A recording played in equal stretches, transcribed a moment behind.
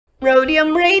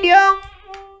Rhodium Radio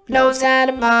knows how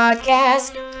to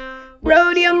podcast.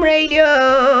 Rhodium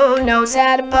Radio knows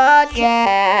how to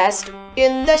podcast.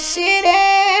 In the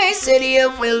city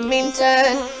of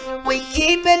Wilmington, we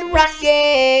keep it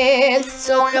rockin'.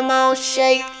 So come on,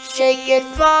 shake it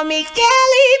for me,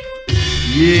 Kelly.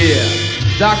 Yeah,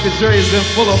 Dr. Dre is in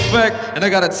full effect, and I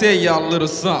gotta tell y'all a little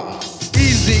something.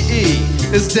 Eazy-E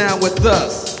is down with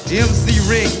us. MC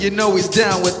Ring, you know he's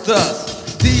down with us.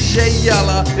 DJ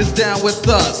Yella is down with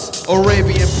us.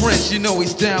 Arabian Prince, you know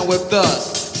he's down with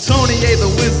us. Tony A the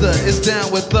Wizard is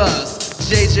down with us.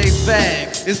 JJ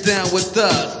Fag is down with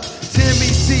us. Timmy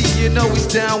T, you know he's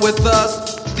down with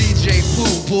us. DJ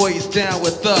Pooh Boy is down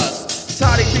with us.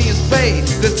 Toddy B and Spade,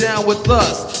 they're down with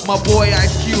us. My boy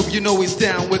Ice Cube, you know he's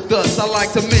down with us. I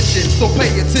like to mention, so pay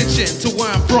attention to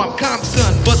where I'm from,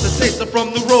 Compton, but the tapes are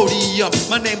from the Rhodium.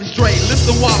 My name is Dre,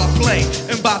 listen while I play.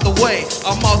 And by the way,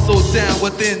 I'm also down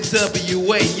with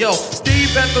NWA. Yo,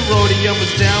 Steve at the Rhodium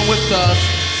is down with us.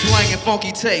 Slanging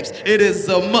funky tapes, it is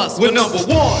a must. We're number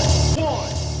one.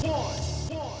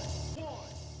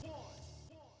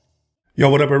 Yo,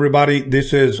 what up, everybody?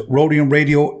 This is Rhodium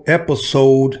Radio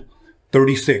episode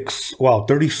 36. Wow,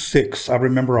 36. I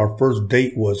remember our first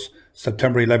date was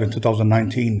September 11,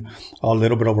 2019. A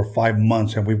little bit over 5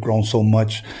 months, and we've grown so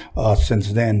much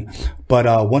since then. But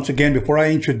once again, before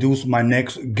I introduce my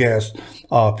next guest,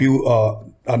 a few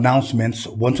announcements.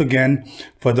 Once again,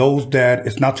 for those that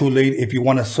it's not too late, if you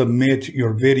want to submit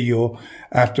your video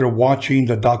after watching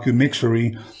the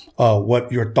documentary,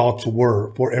 what your thoughts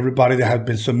were. For everybody that has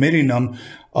been submitting them,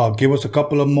 give us a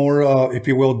couple of more, if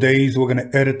you will, days. We're going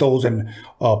to edit those and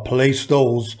place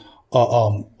those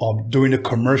during the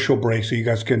commercial break, so you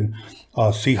guys can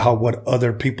see what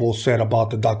other people said about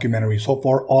the documentary. So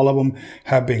far, all of them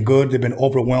have been good. They've been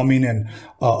overwhelming and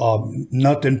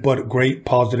nothing but great,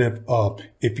 positive,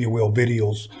 if you will,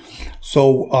 videos.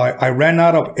 So I ran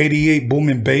out of 88 boom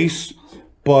and bass,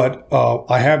 but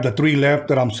I have the 3 left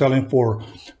that I'm selling for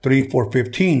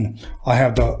 $3,415. I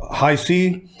have the high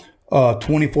C,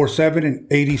 24/7 and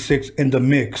 86 in the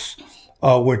mix.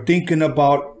 We're thinking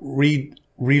about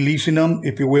releasing them,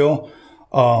 if you will.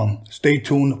 Stay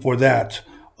tuned for that.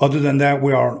 Other than that,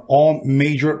 we are on all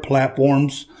major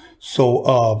platforms.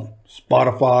 So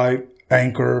Spotify,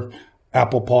 Anchor,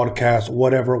 Apple Podcasts,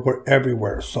 whatever, we're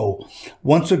everywhere. So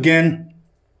once again,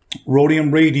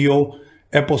 Rhodium Radio,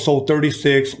 episode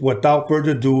 36. Without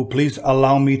further ado, please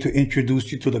allow me to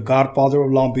introduce you to the godfather of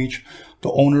Long Beach,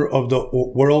 the owner of the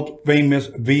world famous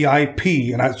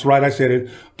VIP. And that's right, I said it.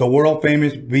 The world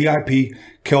famous VIP,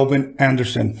 Kelvin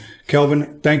Anderson.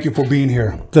 Kelvin, thank you for being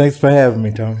here. Thanks for having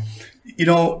me, Tony. You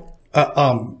know,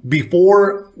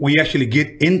 before we actually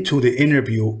get into the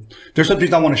interview, there's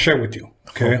something I want to share with you.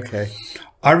 Okay.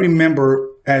 I remember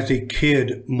as a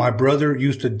kid, my brother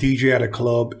used to DJ at a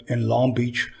club in Long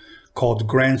Beach called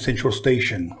Grand Central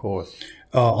Station, Of course.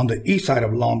 on the east side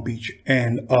of Long Beach.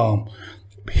 And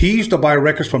he used to buy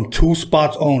records from 2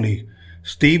 spots only.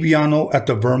 Steve Yano at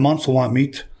the Vermont Swamp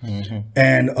Meet,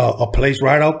 and a place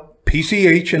right up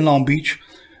PCH in Long Beach,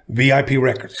 VIP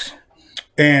Records.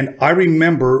 And I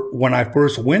remember when I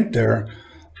first went there,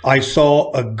 I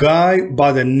saw a guy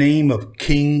by the name of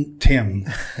King Tim.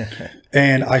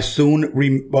 And I soon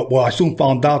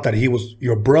found out that he was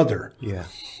your brother. Yeah.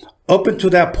 Up until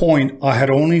that point, I had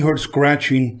only heard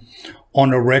scratching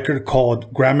on a record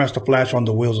called Grandmaster Flash on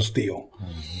the Wheels of Steel.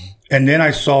 And then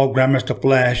I saw Grandmaster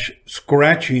Flash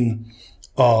scratching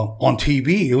on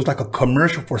TV. It was like a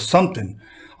commercial for something.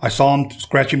 I saw him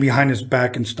scratching behind his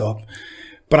back and stuff.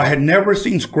 But I had never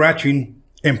seen scratching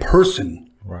in person.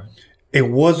 Right. It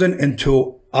wasn't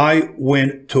until I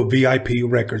went to VIP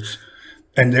Records,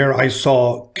 and there I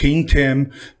saw King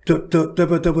Tim, and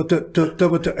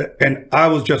I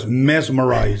was just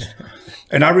mesmerized.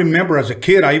 And I remember as a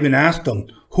kid, I even asked him,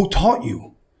 "Who taught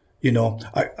you?" You know,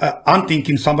 I'm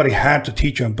thinking somebody had to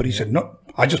teach him, but he said, "No,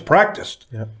 I just practiced."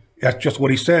 Yeah. That's just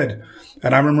what he said.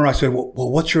 And I remember I said, well,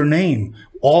 what's your name?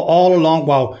 All along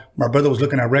while my brother was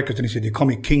looking at records, and he said, "They call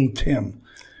me King Tim."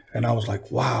 And I was like,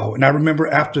 wow. And I remember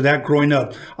after that, growing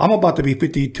up, I'm about to be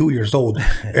 52 years old.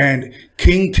 And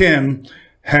King Tim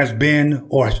has been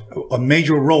a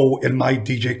major role in my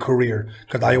DJ career,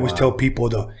 because I always tell people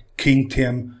the King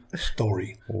Tim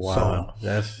story. Wow.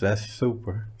 So, That's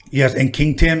super. yes, and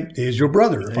King Tim is your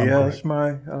brother, if I'm correct. That's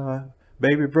my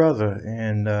baby brother.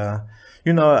 And,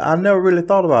 you know, I never really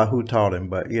thought about who taught him,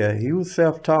 but yeah, he was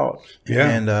self-taught.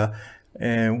 Yeah.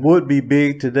 And would be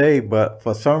big today, but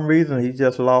for some reason he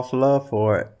just lost love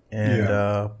for it. And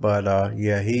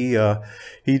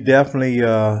he definitely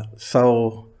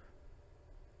so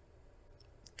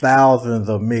thousands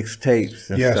of mixtapes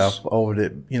and Yes. stuff over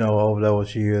over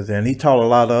those years, and he taught a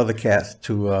lot of other cats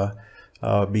to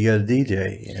be a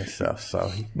DJ and stuff.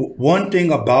 So One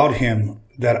thing about him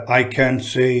that I can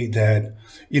say that,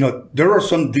 there are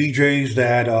some DJs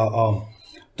that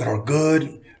are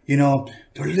good.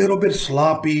 They're a little bit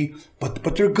sloppy,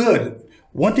 but they're good.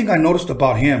 One thing I noticed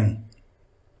about him,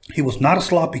 he was not a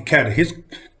sloppy cat. His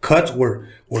cuts were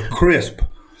crisp.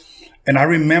 And I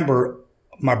remember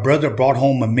my brother brought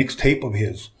home a mixtape of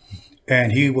his,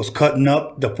 and he was cutting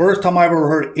up. The first time I ever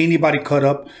heard anybody cut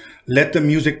up, Let the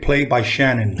Music Play by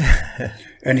Shannon.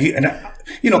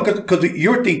 Because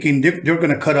you're thinking they're going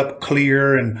to cut up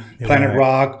Clear and Planet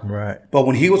Rock. Right. But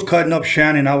when he was cutting up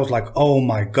Shannon, I was like, oh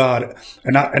my God.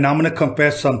 And I'm going to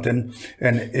confess something.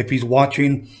 And if he's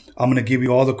watching, I'm going to give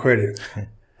you all the credit.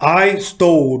 I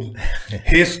stole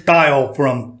his style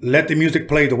from Let the Music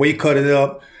Play, the way he cut it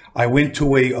up. I went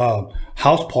to a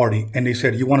house party and they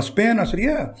said, you want to spin? I said,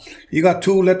 yeah. You got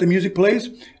 2 Let the Music Plays?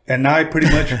 And I pretty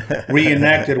much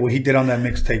reenacted what he did on that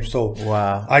mixtape. So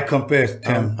wow. I confess,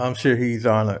 Tim. I'm sure he's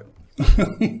honored.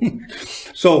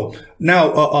 So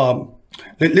now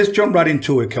let's jump right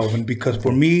into it, Kelvin, because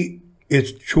for me,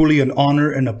 it's truly an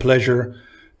honor and a pleasure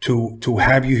to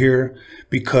have you here,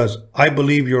 because I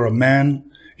believe you're a man.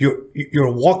 You're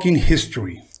a walking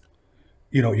history.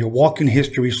 You're walking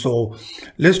history. So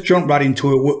let's jump right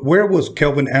into it. Where was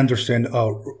Kelvin Anderson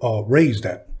raised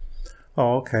at?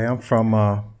 Oh, okay. I'm from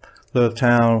a little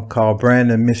town called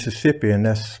Brandon, Mississippi, and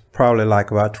that's probably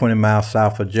like about 20 miles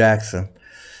south of Jackson.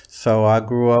 So I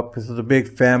grew up as a big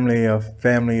family of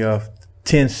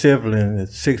 10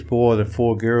 siblings, 6 boys and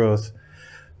 4 girls.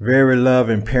 Very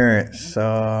loving parents.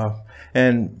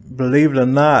 And believe it or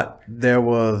not, there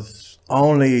was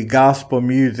only gospel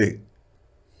music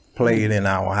played in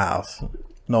our house.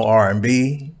 No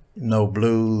R&B, no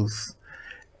blues.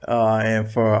 And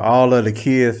for all of the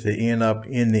kids to end up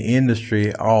in the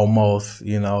industry, almost,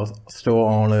 store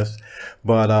owners.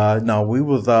 But no, we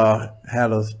was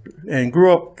and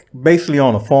grew up basically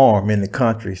on a farm in the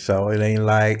country. So it ain't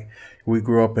like we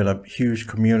grew up in a huge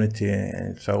community,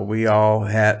 and so we all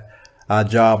had our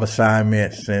job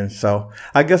assignments. And so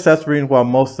I guess that's the reason why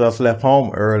most of us left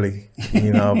home early,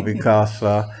 because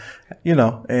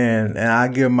and I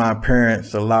give my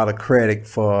parents a lot of credit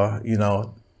for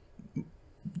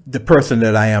the person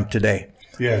that I am today.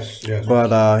 Yes.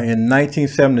 But in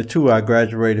 1972, I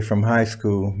graduated from high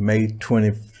school, May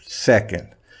 22nd.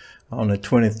 On the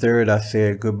 23rd, I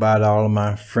said goodbye to all of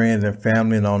my friends and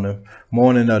family. And on the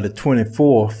morning of the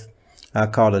 24th, I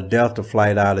caught a Delta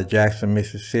flight out of Jackson,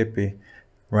 Mississippi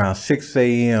around 6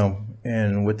 a.m.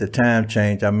 And with the time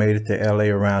change, I made it to LA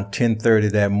around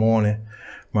 10:30 that morning.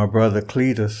 My brother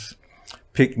Cletus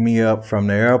picked me up from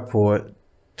the airport,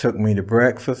 took me to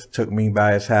breakfast, took me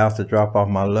by his house to drop off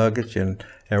my luggage, and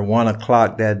at 1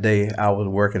 o'clock that day, I was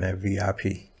working at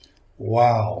VIP.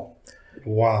 Wow.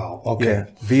 Okay. Yeah,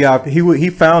 VIP. He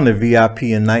founded VIP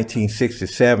in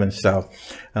 1967. So,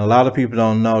 and a lot of people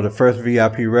don't know the first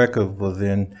VIP record was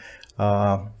in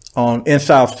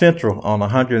South Central on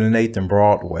 108th and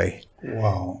Broadway.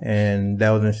 Wow. And that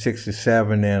was in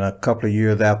 67. And a couple of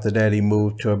years after that, he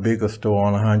moved to a bigger store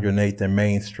on 108th and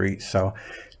Main Street. So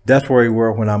that's where he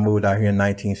worked when I moved out here in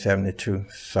 1972.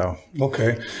 So.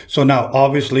 Okay. So now,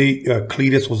 obviously,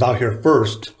 Cletus was out here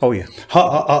first. Oh, yeah.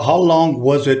 How long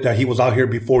was it that he was out here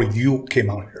before you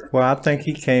came out here? Well, I think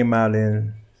he came out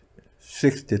in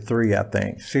 63, I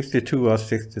think. 62 or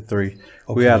 63. Okay.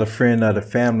 We had a friend of the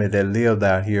family that lived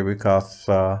out here because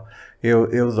it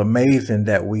was amazing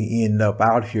that we ended up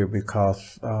out here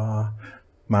because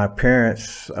my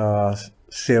parents'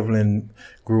 sibling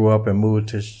grew up and moved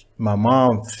to, my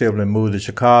mom's sibling moved to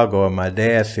Chicago, and my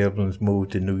dad's siblings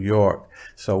moved to New York.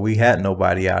 So we had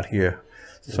nobody out here.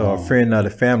 So wow. A friend of the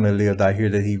family lived out here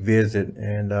that he visited,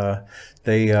 and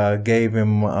they gave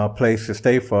him a place to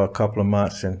stay for a couple of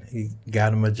months, and he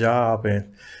got him a job.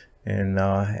 And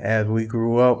as we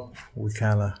grew up, we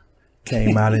kind of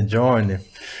came out and joined him.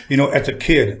 As a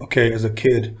kid,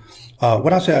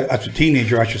 when I say as a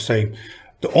teenager, I should say,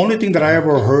 the only thing that I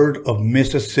ever heard of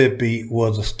Mississippi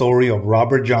was a story of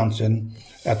Robert Johnson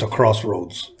at the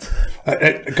crossroads.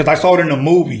 Because I saw it in a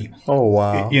movie. Oh,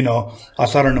 wow. I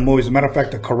saw it in the movie. As a matter of fact,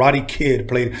 the Karate Kid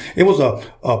played. It was a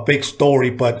fake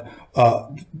story, but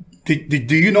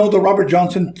do you know the Robert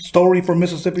Johnson story from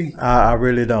Mississippi? I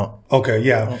really don't. Okay,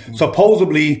 yeah.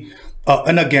 Supposedly,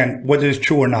 and again, whether it's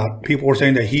true or not, people were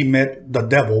saying that he met the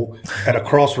devil at a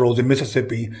crossroads in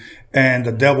Mississippi, and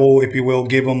the devil, if you will,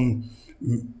 gave him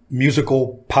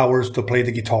musical powers to play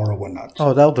the guitar or whatnot.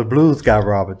 Oh, that was the blues guy,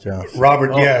 Robert Johnson.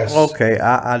 Robert, yes. Okay,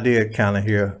 I did kind of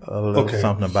hear a little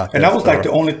something about that. And that was like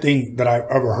the only thing that I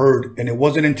ever heard. And it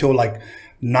wasn't until like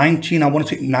I want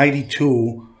to say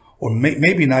 92 or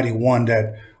maybe 91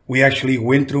 that we actually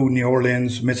went through New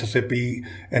Orleans, Mississippi,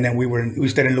 and then we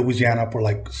stayed in Louisiana for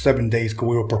like 7 days because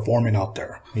we were performing out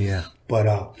there. Yeah. But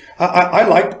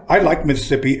I like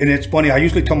Mississippi, and it's funny. I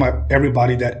usually tell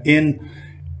everybody that in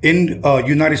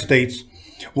United States,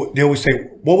 they always say,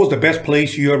 "What was the best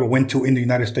place you ever went to in the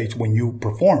United States when you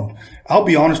performed?" I'll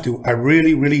be honest with you, I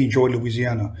really, really enjoyed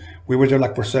Louisiana. We were there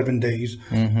like for 7 days.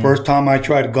 First time I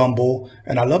tried gumbo,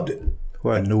 and I loved it.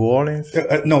 What, New Orleans?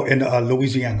 No, in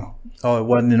Louisiana. Oh, it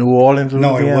wasn't in New Orleans,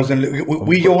 Louisiana? No, it wasn't.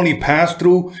 We only passed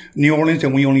through New Orleans,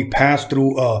 and we only passed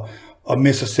through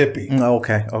Mississippi.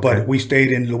 Okay. But we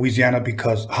stayed in Louisiana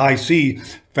because High C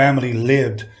family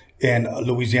lived in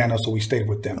Louisiana, so we stayed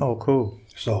with them. Oh, cool.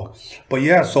 So, but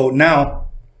yeah, so now,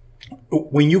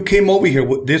 when you came over here,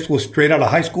 this was straight out of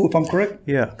high school, if I'm correct?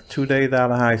 Yeah, 2 days out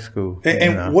of high school.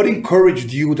 And what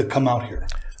encouraged you to come out here?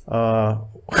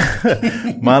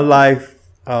 My life,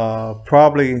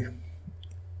 probably,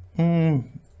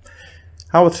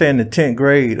 I would say in the 10th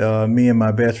grade, me and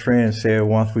my best friend said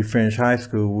once we finished high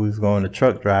school, we was going to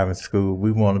truck driving school.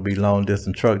 We want to be long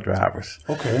distance truck drivers.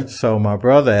 Okay. So my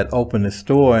brother had opened the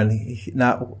store, and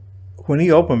when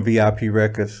he opened VIP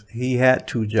Records, he had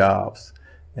 2 jobs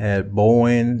at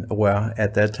Boeing. Well,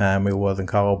 at that time it wasn't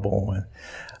called Boeing.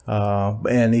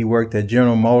 And he worked at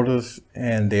General Motors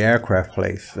and the aircraft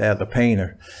place as a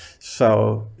painter.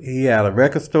 So he had a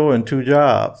record store and 2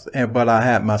 jobs. But I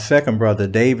had my second brother,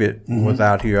 David, was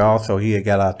out here also. He had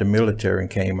got out the military and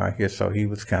came out here, so he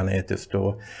was kind of at the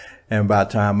store. And by the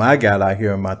time I got out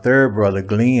here, my third brother,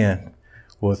 Glenn,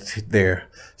 was there.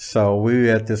 So we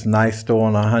were at this nice store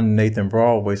on 108th and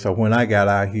Broadway. So when I got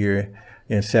out here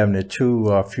in 72,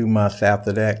 a few months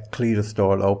after that, Cletus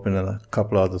started opening a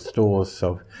couple other stores.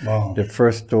 So the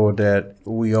first store that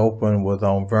we opened was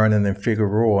on Vernon and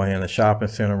Figueroa in a shopping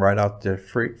center right out the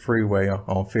freeway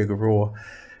on Figueroa.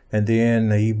 And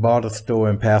then he bought a store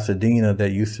in Pasadena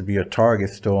that used to be a Target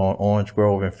store on Orange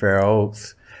Grove and Fair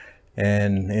Oaks.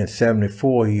 And in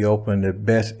 74, he opened the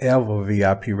best ever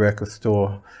VIP record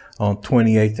store on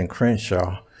 28th and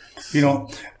Crenshaw. You know,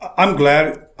 I'm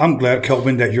glad,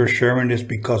 Kelvin, that you're sharing this,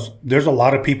 because there's a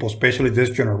lot of people, especially this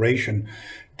generation,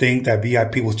 think that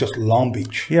VIP was just Long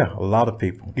Beach. Yeah, a lot of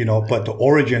people. You know, but the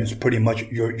origins pretty much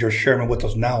you're sharing with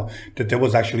us now that there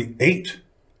was actually 8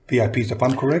 VIPs, if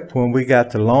I'm correct. When we got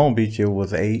to Long Beach, it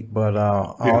was 8, but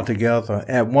altogether,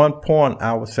 at one point,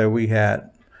 I would say we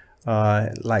had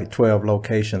like 12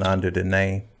 locations under the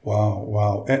name.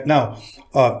 Wow. And now,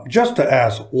 just to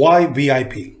ask, why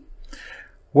VIP?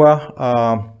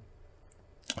 Well,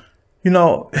 you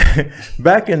know,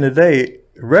 back in the day,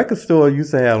 record store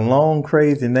used to have a long,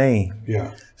 crazy name.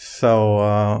 Yeah.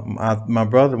 So my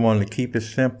brother wanted to keep it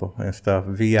simple and stuff,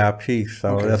 VIP.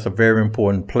 So that's a very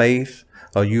important place.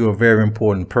 You're a very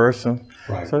important person.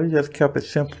 Right. So he just kept it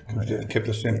simple. Kept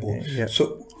it simple. Yeah.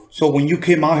 So when you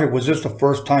came out here, was this the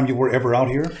first time you were ever out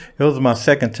here? It was my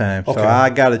second time. So I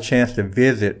got a chance to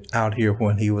visit out here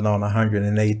when he was on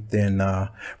 108th and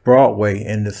Broadway.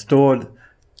 And the store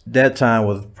that time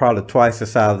was probably twice the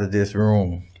size of this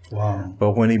room. Wow.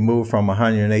 But when he moved from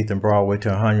 108th and Broadway to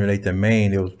 108th and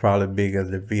Main, it was probably bigger as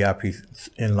the VIP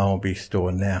in Long Beach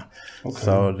store now. Okay.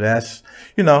 So that's,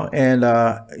 you know, and,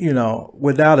 you know,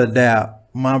 without a doubt,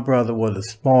 my brother was the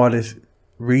smartest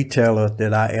retailer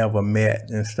that I ever met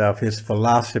and stuff. His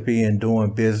philosophy in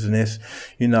doing business,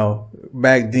 you know,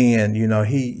 back then, you know,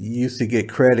 he used to get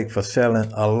credit for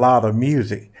selling a lot of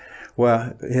music.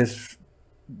 Well, his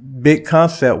big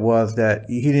concept was that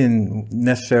he didn't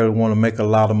necessarily want to make a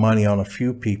lot of money on a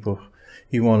few people.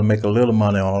 He wanted to make a little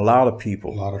money on a lot of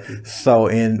people. So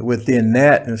within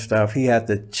that and stuff, he had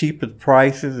the cheapest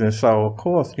prices. And so, of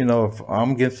course, you know, if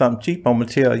I'm getting something cheap, I'm going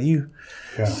to tell you.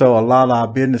 Yeah. So a lot of our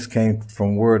business came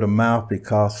from word of mouth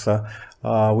because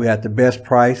we had the best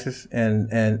prices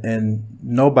and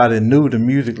nobody knew the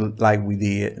music like we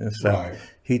did and stuff. Right.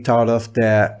 He taught us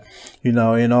that, you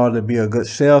know, in order to be a good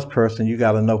salesperson, you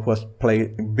got to know what's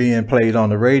being played on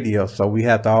the radio. So we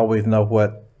have to always know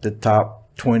what the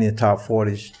top 20 and top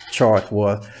 40 chart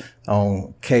was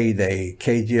on K-Day,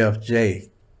 KGFJ,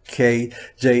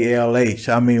 KJLH.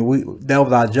 I mean, that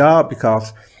was our job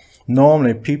because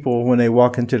normally people, when they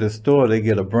walk into the store, they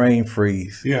get a brain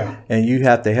freeze. Yeah. And you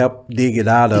have to help dig it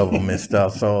out of them and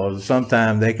stuff. So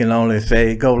sometimes they can only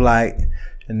say, go light,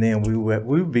 and then we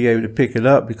would be able to pick it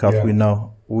up because we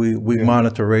know we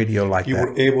monitor radio like You that.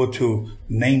 were able to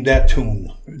name that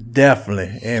tune.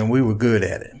 Definitely, and we were good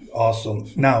at it. Awesome.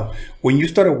 Now, when you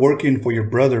started working for your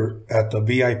brother at the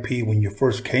VIP when you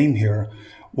first came here,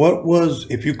 what was,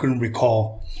 if you can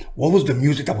recall, what was the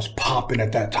music that was popping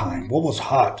at that time? What was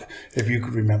hot, if you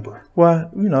could remember? Well,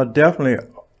 you know, definitely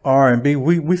R&B.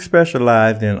 We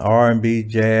specialized in R&B,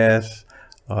 jazz,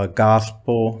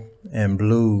 gospel, and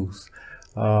blues.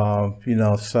 You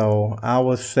know, so I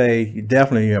would say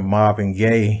definitely Marvin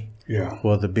Gaye Yeah.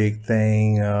 was a big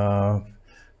thing.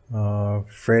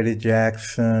 Freddie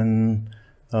Jackson,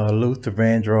 Luther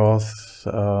Vandross,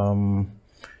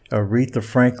 Aretha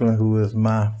Franklin, who is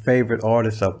my favorite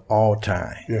artist of all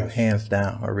time, Yes. hands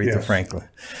down, Aretha Yes. Franklin.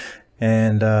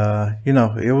 And you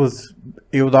know, it was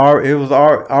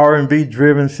our R&B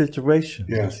driven situation.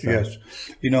 Yes, So, yes.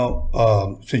 You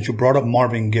know, since you brought up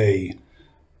Marvin Gaye,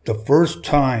 the first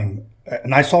time,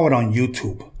 and I saw it on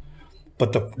YouTube,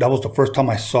 but that was the first time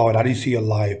I saw it. I didn't see it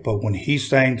live, but when he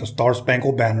sang the Star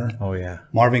Spangled Banner, Oh yeah!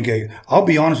 Marvin Gaye, I'll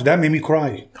be honest, that made me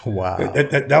cry. Wow.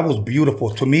 That was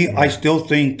beautiful. To me, I still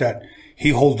think that he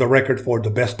holds the record for the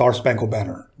best Star Spangled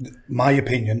Banner. My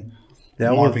opinion,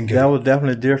 Marvin Gaye. That was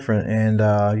definitely different, and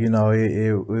you know,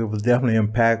 it was definitely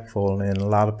impactful, and a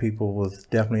lot of people was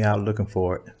definitely out looking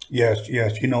for it. Yes,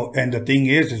 yes. You know, and the thing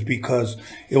is because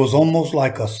it was almost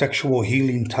like a sexual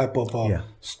healing type of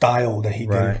style that he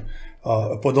Right.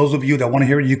 did. For those of you that want to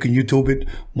hear it, you can YouTube it.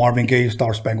 Marvin Gaye,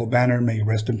 Star Spangled Banner, may you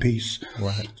rest in peace.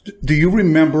 Right. Do you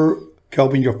remember,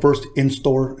 Kelvin, your first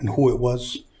in-store and who it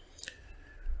was?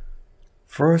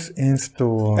 First in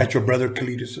store. At your brother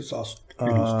Khalid's store.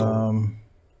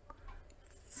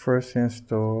 First in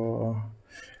store.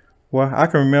 Well, I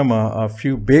can remember a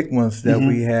few big ones that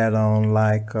we had on,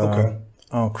 like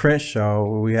on Crenshaw.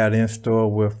 We had in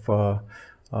store with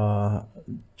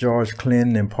George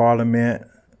Clinton in Parliament,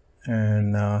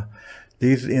 and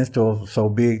these in stores were so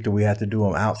big that we had to do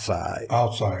them outside.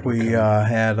 Outside. We okay.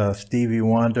 had Stevie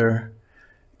Wonder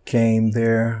came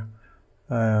there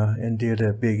and did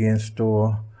a big in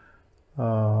store.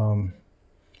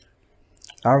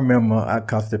 I remember,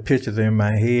 because the pictures in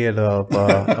my head of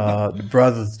the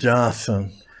Brothers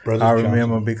Johnson. Brothers I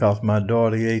remember Johnson. because my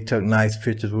daughter, he took nice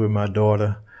pictures with my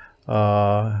daughter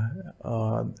at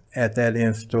that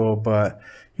in store. But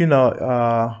you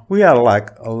know, we had like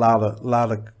a lot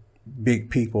of big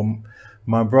people.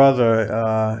 My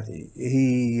brother,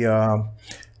 he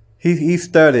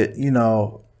studied, you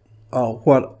know,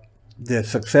 what the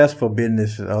successful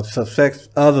business,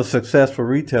 other successful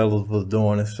retailers was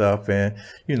doing and stuff, and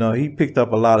you know, he picked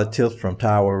up a lot of tips from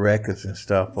Tower Records and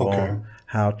stuff on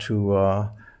how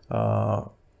to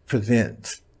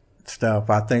present stuff.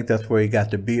 I think that's where he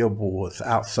got the billboards,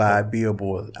 outside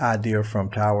billboards idea from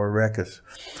Tower Records.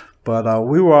 But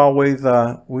we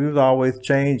was always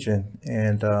changing,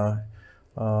 and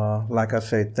like I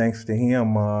say, thanks to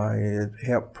him, it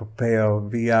helped propel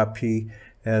VIP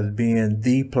as being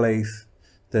the place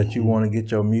that you want to get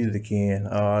your music in.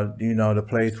 You know, the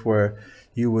place where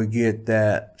you would get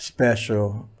that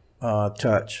special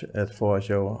touch as far as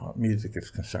your music is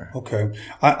concerned. Okay.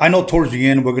 I know towards the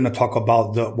end we're going to talk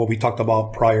about what we talked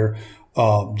about prior,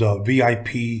 the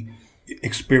VIP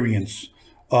experience.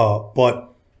 But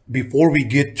before we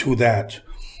get to that,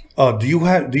 do you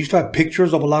still have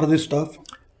pictures of a lot of this stuff?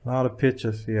 A lot of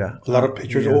pictures, yeah. A lot of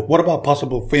pictures. Yeah. What about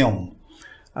possible film?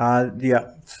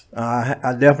 Yeah,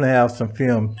 I definitely have some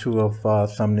film too of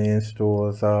some of the in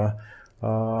stores. I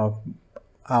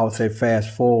would say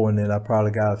fast forward, and I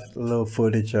probably got a little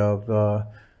footage of the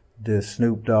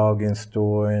Snoop Dogg in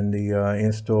store and the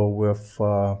in store with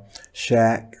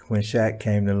Shaq when Shaq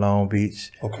came to Long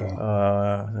Beach. Okay.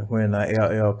 When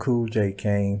LL Cool J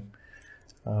came.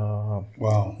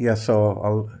 Wow. Yeah,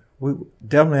 so we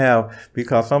definitely have,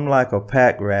 because I'm like a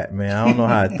pack rat, man. I don't know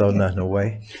how to throw nothing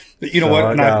away. You know So what?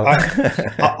 I And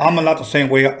got- I'm a lot the same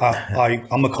way.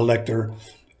 I'm a collector,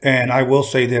 and I will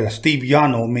say that Steve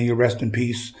Yano, may you rest in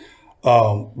peace.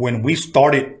 When we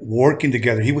started working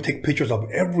together, he would take pictures of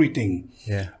everything.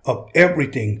 Yeah. Of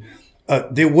everything.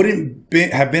 There wouldn't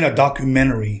have been a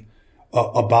documentary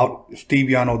about Steve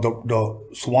Yano, the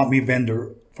swamp meat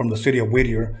vendor from the city of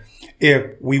Whittier,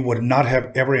 if we would not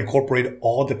have ever incorporated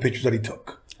all the pictures that he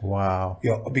took. Wow.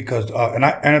 You know, because and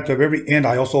at the very end,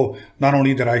 I also, not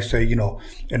only did I say, you know,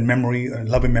 in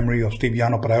loving memory of Steve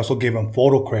Yano, but I also gave him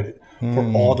photo credit for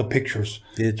all the pictures.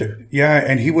 Did you? Yeah,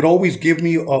 and he would always give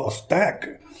me a stack.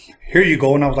 Here you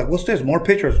go, and I was like, "What's this? More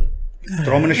pictures?"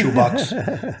 Throw them in a shoebox.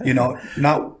 You know,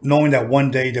 not knowing that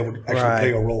one day they would actually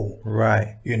play a role.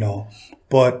 Right. You know,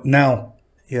 but now,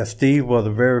 Yeah, Steve was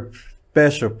a very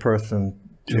special person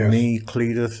to Yes. me,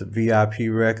 Cletus, VIP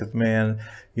Records, man.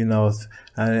 You know,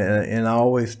 and I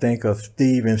always think of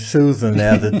Steve and Susan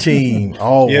as a team,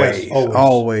 always, always.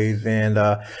 always. And,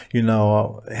 you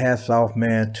know, hats off,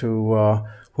 man, to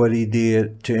what he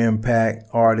did to impact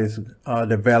artists'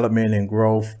 development and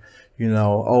growth, you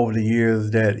know, over the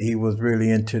years that he was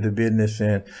really into the business.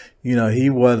 And, you know, he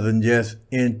wasn't just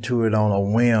into it on a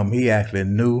whim. He actually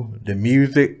knew the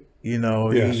music, you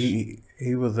know. Yes.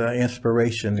 He was an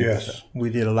inspiration. Yes. We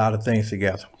did a lot of things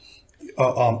together.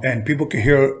 And people can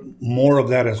hear more of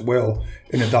that as well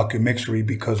in the documentary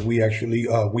because we actually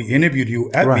we interviewed you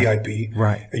at Right. VIP,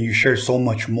 Right. and you shared so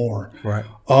much more. Right.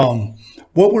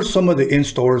 What were some of the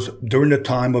in-stores during the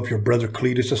time of your brother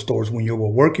Cletus' stores when you were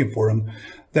working for him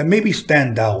that maybe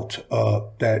stand out,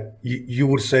 that you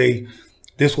would say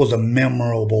this was a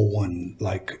memorable one?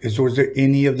 Like, was there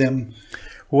any of them?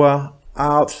 Well,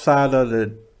 outside of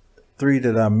the three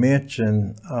that I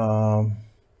mentioned,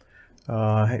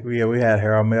 we had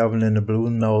Harold Melvin and the Blue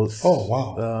Notes. Oh,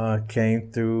 wow. Came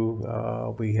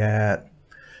through. We had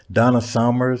Donna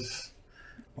Summers,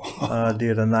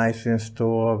 did a nice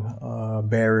in-store.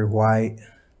 Barry White.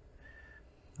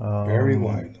 Very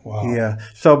White. Wow. Yeah.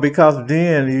 So because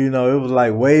then, you know, it was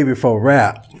like way before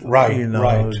rap. Right, You know,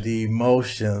 right. the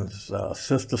Emotions,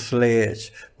 Sister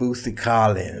Sledge, Bootsy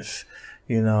Collins.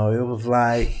 You know, it was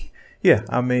like, yeah,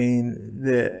 I mean,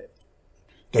 The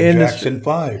industry- Jackson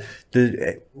 5.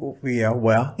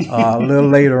 well, a little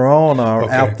later on,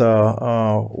 Okay. after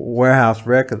Warehouse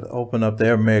Records opened up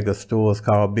their mega stores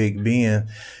called Big Ben,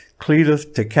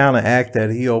 Cletus, to counteract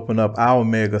that, he opened up our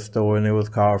mega store, and it was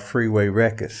called Freeway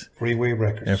Records. Freeway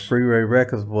Records. And Freeway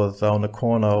Records was on the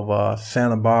corner of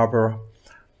Santa Barbara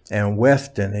and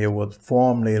Weston. It was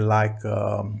formerly like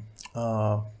a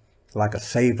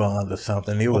Savon or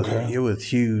something. It was Okay. it was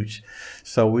huge.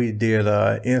 So we did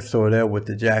in-store there with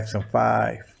the Jackson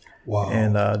 5. Wow.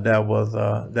 And that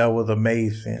was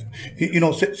amazing. You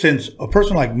know, since a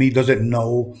person like me doesn't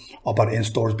know about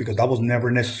in-stores because I was never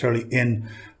necessarily in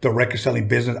the record selling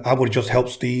business, I would just help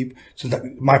Steve. Since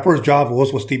my first job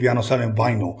was with Steve Yano selling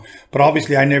vinyl, but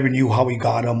obviously I never knew how he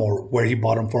got them or where he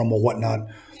bought them from or whatnot.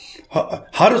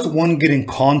 How does one get in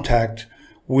contact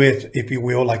with, if you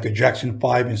will, like the Jackson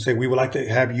 5 and say, we would like to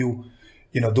have you,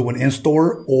 you know, do an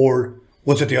in-store? Or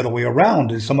was it the other way around?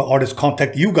 Did some artists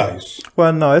contact you guys?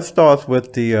 Well, no, it starts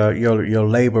with the your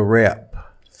labor rep.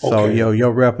 So Okay.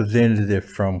 your representative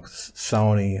from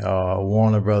Sony,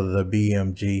 Warner Brothers, or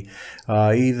BMG,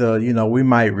 either, you know, we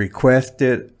might request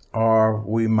it, or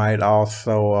we might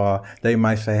also they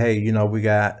might say, hey, you know, we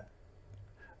got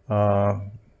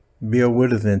Bill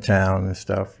Withers in town and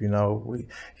stuff. You know,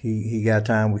 he got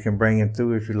time, we can bring him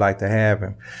through if you'd like to have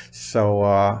him.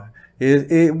 So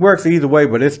it works either way,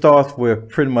 but it starts with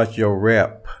pretty much your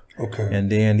rep. Okay. And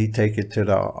then he take it to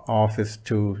the office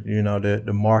to, you know,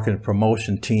 the marketing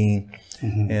promotion team.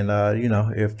 And, you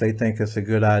know, if they think it's a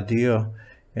good idea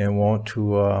and want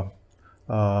to,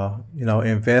 you know,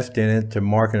 invest in it to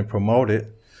market and promote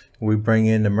it, we bring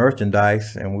in the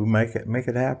merchandise and we make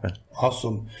it happen.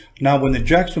 Awesome. Now, when the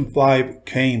Jackson 5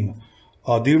 came,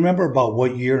 do you remember about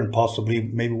what year and possibly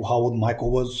maybe how old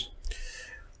Michael was?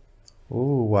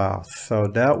 Oh, wow. So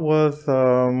that was,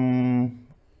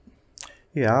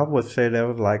 yeah, I would say that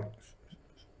was like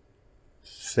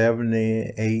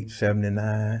 78,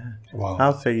 79. Wow. I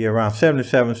would say yeah, around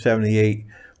 77, 78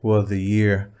 was the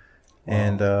year. Wow.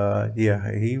 And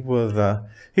yeah, he was a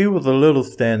little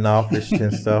standoffish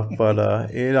and stuff, but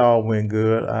it all went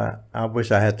good. I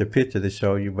wish I had the picture to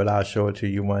show you, but I'll show it to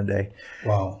you one day.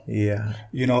 Wow. Yeah.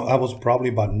 You know, I was probably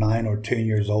about 9 or 10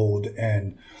 years old,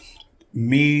 and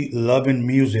me loving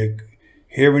music,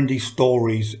 hearing these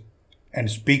stories, and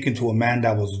speaking to a man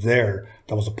that was there,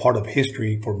 that was a part of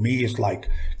history, for me, it's like,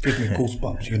 gives me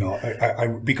goosebumps, you know, I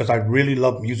because I really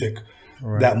love music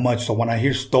that much. So when I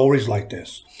hear stories like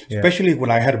this, especially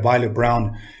when I had Violet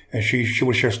Brown, and she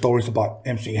would share stories about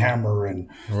MC Hammer and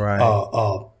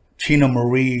Tina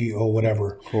Marie or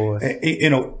whatever. Of course. You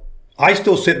know, I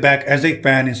still sit back as a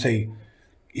fan and say,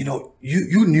 you know,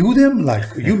 you knew them, like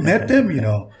you met them, you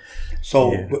know.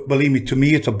 So believe me, to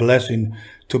me, it's a blessing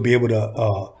to be able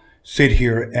to sit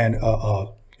here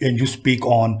and you speak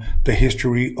on the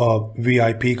history of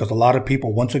VIP, because a lot of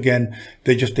people, once again,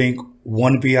 they just think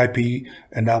one VIP,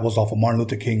 and that was off of Martin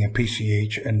Luther King and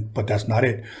PCH, but that's not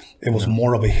it. It was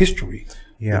more of a history,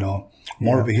 you know,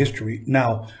 more of a history.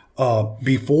 Now,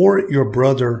 before your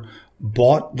brother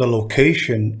bought the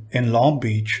location in Long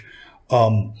Beach,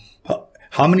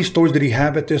 how many stores did he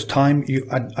have at this time?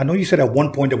 I know you said at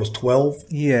one point there was 12.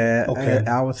 Yeah, Okay.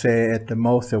 I would say at the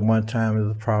most at one time it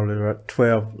was probably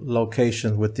 12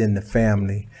 locations within the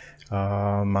family.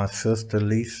 My sister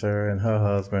Lisa and her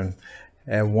husband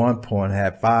at one point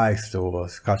had 5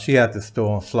 stores because she had the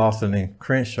store on Slauson and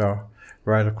Crenshaw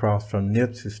right across from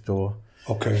Nipsey's store.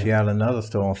 Okay. She had another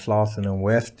store on Slauson and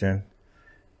Western,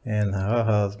 and her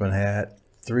husband had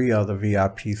 3 other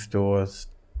VIP stores,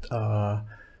 2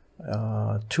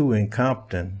 in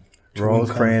Compton,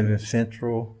 Rosecrans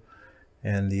Central,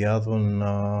 and the other one,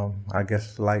 I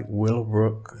guess like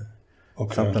Willowbrook,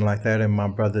 something like that. And my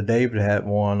brother David had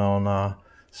one on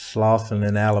Slauson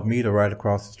and Alameda right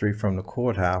across the street from the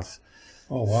courthouse.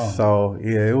 Oh, wow. So,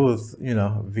 yeah, it was,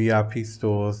 VIP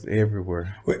stores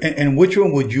everywhere. And which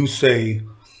one would you say,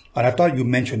 and I thought you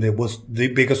mentioned it was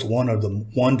the biggest one or the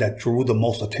one that drew the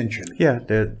most attention? Yeah,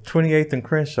 the 28th and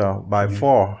Crenshaw, by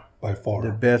far. By far.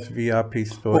 The best VIP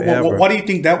store ever. What do you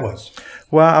think that was?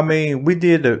 Well, I mean, we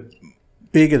did the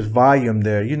biggest volume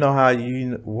there. You know how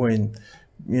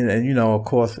of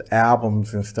course,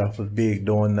 albums and stuff was big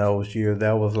during those years.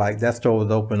 That store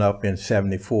was opened up in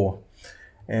 74.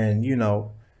 And, you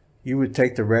would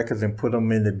take the records and put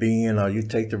them in the bin, or you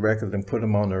take the records and put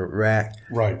them on the rack.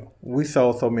 Right. We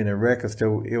sold so many records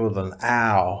till it was an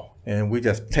aisle, and we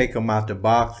just take them out the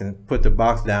box and put the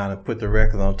box down and put the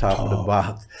records on top of the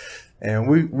box. And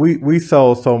we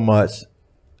sold so much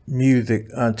music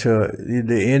until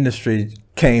the industry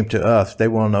came to us. They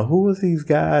want to know, who are these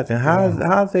guys and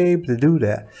how's they able to do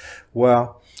that?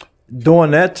 Well,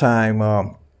 during that time,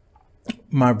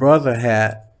 my brother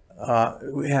had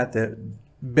we had the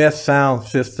best sound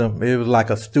system. It was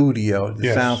like a studio,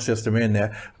 the sound system in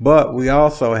there. But we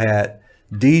also had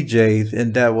DJs,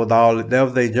 and that was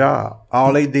their job.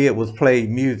 All they did was play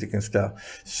music and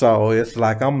stuff. So it's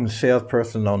like I'm the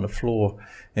salesperson on the floor,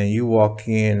 and you walk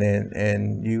in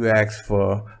and you ask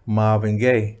for Marvin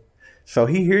Gaye. So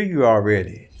he hear you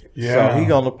already. Yeah. So he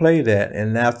gonna play that,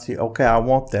 and that's okay, I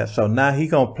want that. So now he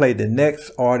gonna play the next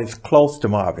artist close to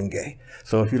Marvin Gaye.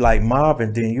 So if you like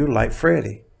Marvin, then you like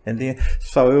Freddie. And then,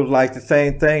 so it was like the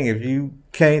same thing.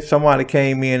 If somebody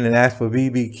came in and asked for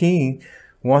B.B. King,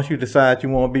 once you decide you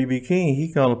want B.B. King,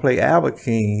 he's going to play Albert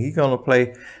King. He's going to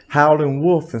play Howlin'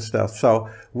 Wolf and stuff. So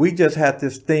we just had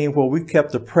this thing where we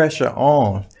kept the pressure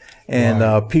on.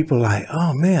 And people like,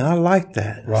 oh, man, I like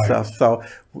that. Right. Stuff. So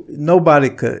nobody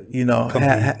could, nobody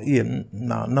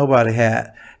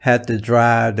had the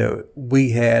drive that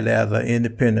we had as an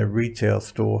independent retail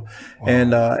store. Wow.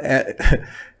 And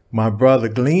my brother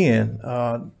Glenn,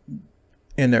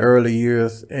 in the early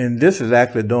years, and this is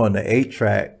actually during the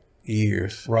 8-track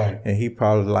years. Right. And he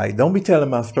probably like, don't be telling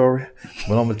my story,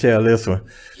 but I'm going to tell this one.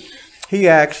 He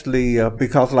actually,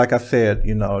 because like I said,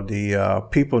 the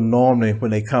people normally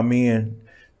when they come in,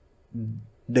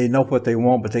 they know what they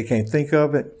want, but they can't think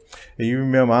of it. And you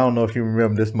remember, I don't know if you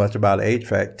remember this much about an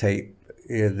 8-track tape,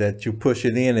 is that you push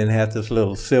it in and have this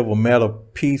little silver metal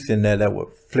piece in there that would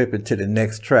flip it to the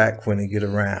next track when they get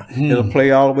around. It'll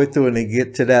play all the way through, and they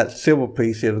get to that silver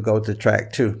piece, it'll go to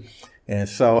track 2. And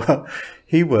so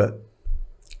he would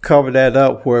cover that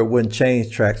up where it wouldn't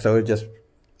change track, so it just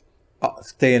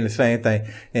stay in the same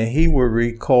thing. And he would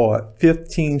record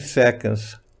 15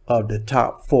 seconds of the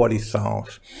top 40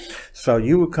 songs. So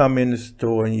you would come in the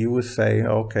store and you would say,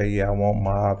 okay, yeah, I want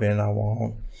Marvin, I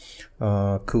want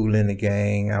Kool and the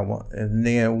Gang, and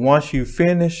then once you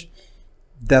finish,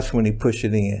 that's when he push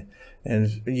it in.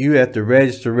 And you at the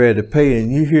register ready to pay,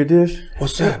 and you hear this?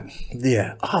 What's that?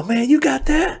 Yeah. Oh man, you got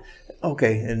that?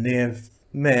 Okay. And then,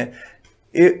 man,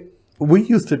 we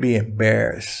used to be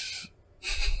embarrassed.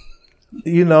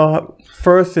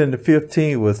 First and the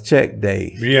 15th was check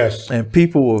days. Yes. And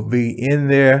people would be in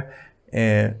there,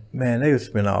 and man, they would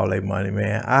spend all their money,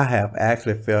 man. I have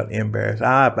actually felt embarrassed.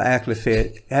 I've actually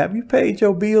said, have you paid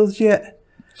your bills yet?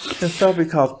 And stuff,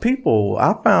 because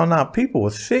I found out people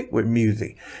were sick with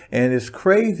music. And it's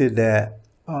crazy that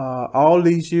all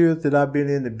these years that I've been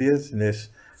in the business,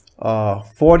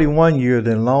 41 years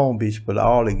in Long Beach, but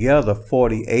altogether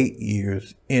 48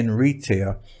 years in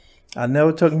retail, I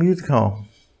never took music home.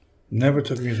 Never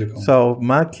took music home. So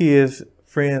my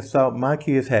friends thought my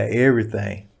kids had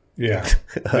everything. Yeah,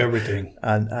 everything.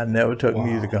 I never took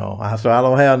music home. So I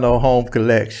don't have no home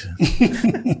collection.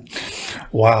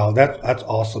 Wow, that's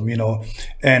awesome,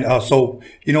 And so,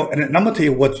 and I'm going to tell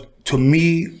you to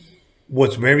me,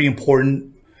 what's very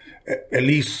important, at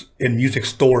least in music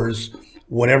stores,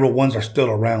 whatever ones are still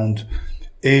around,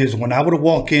 is when I would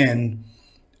walk in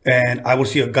and I would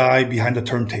see a guy behind the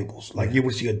turntables, like you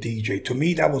would see a DJ. To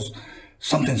me, that was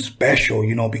something special,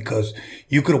 because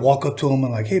you could walk up to him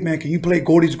and like, hey man, can you play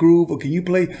Gordy's Groove, or can you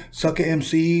play Sucker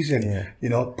MCs, and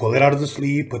pull it out of the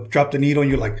sleeve, drop the needle,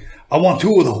 and you're like, I want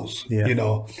 2 of those.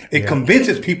 It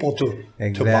convinces people to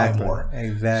buy more.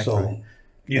 Exactly. So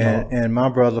And my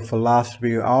brother's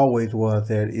philosophy always was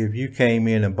that if you came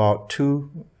in and bought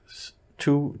two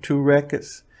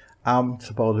records, I'm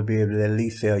supposed to be able to at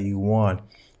least sell you one,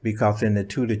 because in the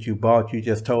two that you bought, you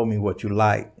just told me what you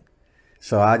liked.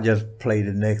 So I just play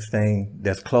the next thing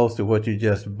that's close to what you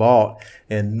just bought.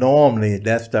 And normally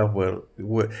that stuff will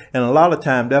and a lot of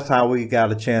times that's how we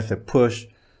got a chance to push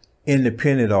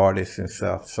independent artists and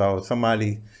stuff. So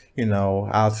somebody,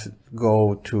 I'll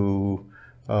go to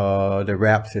the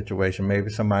rap situation.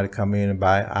 Maybe somebody come in and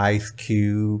buy Ice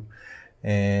Cube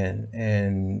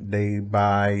and they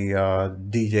buy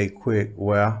DJ Quick.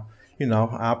 Well,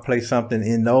 I'll play something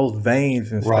in those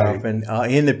veins and stuff, and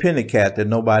independent cat that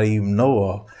nobody even know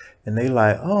of, and they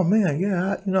like, oh man,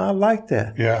 yeah, I like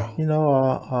that,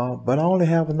 but I only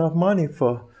have enough money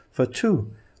for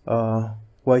two.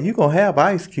 Well, you're going to have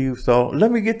Ice Cube, so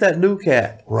let me get that new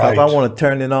cat. Right. Because I want to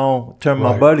turn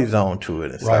my buddies on to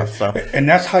it and stuff. So. And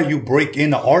that's how you break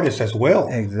in the artist as well.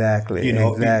 Exactly.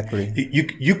 Exactly.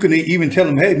 You can even tell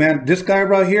them, hey, man, this guy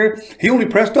right here, he only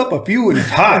pressed up a few and it's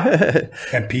hot.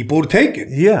 And people take it.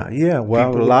 Yeah.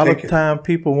 Well, a lot of time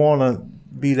people want to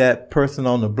be that person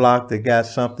on the block that got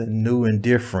something new and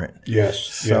different. Yes.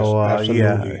 So,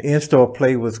 in-store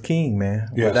play was king, man,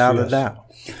 without a doubt.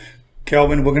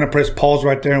 Kelvin, we're going to press pause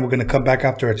right there, and we're going to come back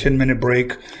after a 10-minute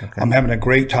break. Okay. I'm having a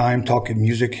great time talking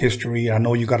music history. I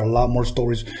know you got a lot more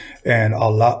stories and a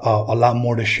lot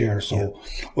more to share. So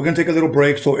we're going to take a little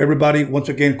break. So everybody, once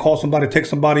again, call somebody, text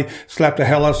somebody, slap the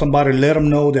hell out of somebody. Let them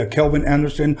know that Kelvin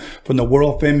Anderson from the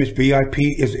world famous VIP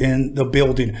is in the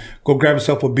building. Go grab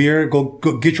yourself a beer. Go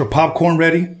get your popcorn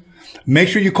ready. Make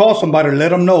sure you call somebody, let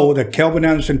them know that Kelvin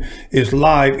Anderson is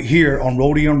live here on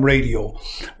Rhodium Radio.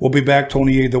 We'll be back.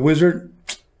 Tony A. the Wizard.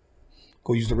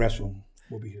 Go use the restroom.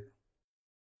 We'll be here.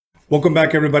 Welcome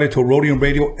back, everybody, to Rhodium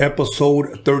Radio,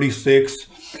 episode 36.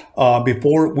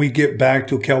 Before we get back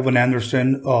to Kelvin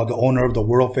Anderson, the owner of the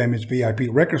world famous VIP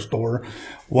record store,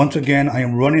 once again, I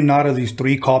am running out of these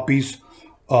 3 copies.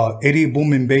 80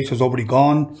 Boom and Bass is already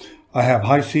gone. I have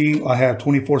High C, I have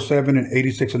 24/7 and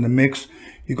 86 in the mix.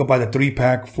 You can buy the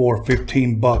 3-pack for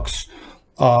 $15.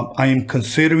 I am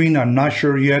considering, I'm not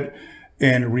sure yet,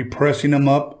 and repressing them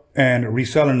up and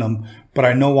reselling them. But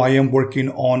I know I am working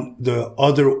on the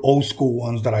other old school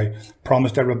ones that I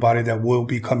promised everybody that will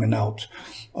be coming out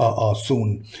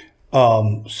soon.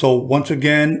 So once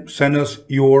again, send us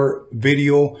your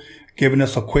video, giving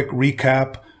us a quick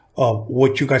recap of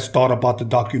what you guys thought about the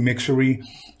documixery.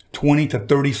 20 to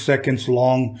 30 seconds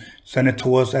long. Send it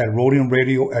to us at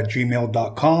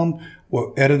rhodiumradio@gmail.com.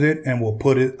 We'll edit it and we'll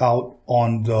put it out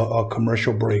on the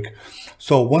commercial break.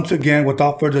 So once again,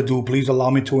 without further ado, please allow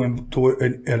me to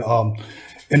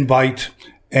invite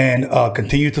and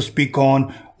continue to speak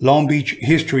on Long Beach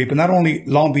history, but not only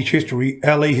Long Beach history,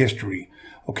 LA history.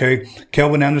 Okay,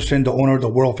 Kelvin Anderson, the owner of the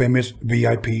world famous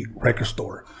VIP record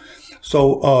store.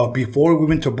 So before we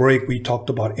went to break, we talked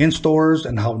about in-stores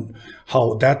and how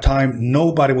at that time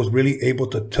nobody was really able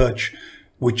to touch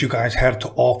what you guys had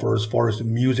to offer as far as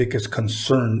music is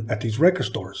concerned at these record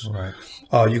stores. Right.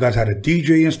 You guys had a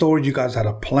DJ in stores. You guys had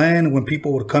a plan when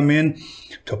people would come in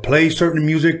to play certain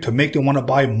music to make them want to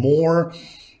buy more.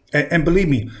 And believe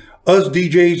me, us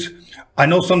DJs, I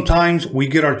know sometimes we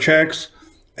get our checks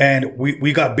and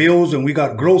we got bills and we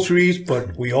got groceries,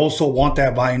 but we also want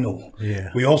that vinyl.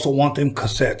 Yeah. We also want them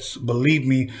cassettes. Believe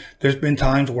me, there's been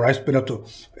times where I spent up to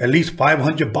at least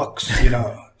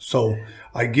 $500, so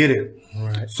I get it.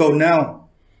 Right. So now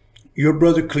your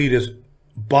brother Cletus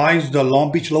buys the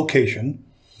Long Beach location,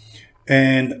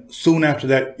 and soon after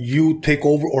that you take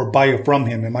over or buy it from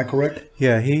him. Am I correct?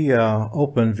 Yeah, he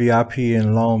opened VIP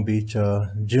in Long Beach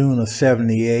June of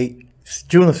 78.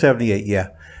 June of 78, yeah.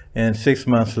 And 6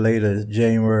 months later,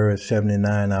 January of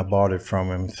 79, I bought it from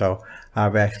him. So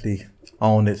I've actually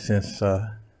owned it since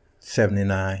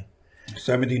 79.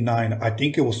 79. I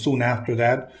think it was soon after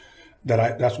that's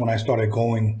when I started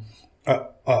going.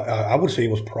 I would say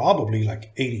it was probably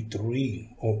like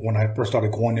 83 when I first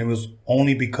started going. It was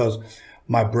only because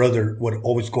my brother would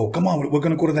always go, come on, we're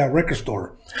going to go to that record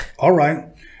store. All right.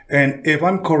 And if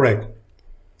I'm correct,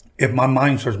 if my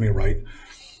mind serves me right,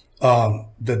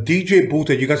 the DJ booth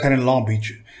that you guys had in Long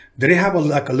Beach, did it have a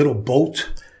little boat?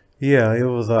 Yeah, it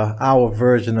was our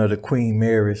version of the Queen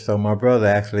Mary. So my brother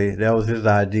actually, that was his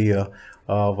idea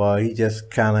of, he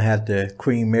just kind of had the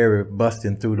Queen Mary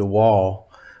busting through the wall.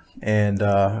 And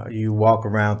you walk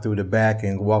around through the back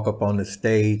and walk up on the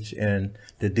stage, and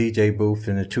the DJ booth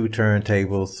and the 2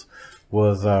 turntables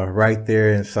was right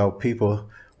there. And so people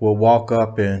will walk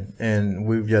up and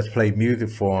we've just played music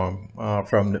for him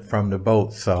from the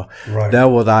boat. So Right. that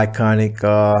was iconic.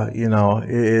 You know,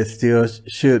 it still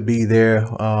should be there.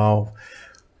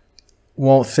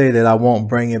 Won't say that I won't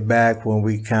bring it back when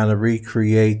we kind of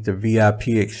recreate the VIP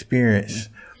experience.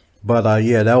 But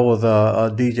yeah, that was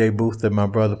a DJ booth that my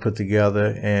brother put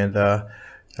together. And,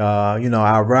 you know,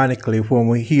 ironically,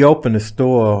 when he opened the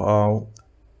store,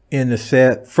 in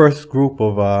the first group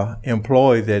of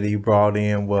employees that he brought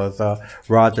in was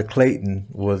Roger Clayton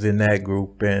was in that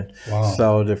group. And Wow.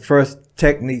 so the first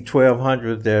Technique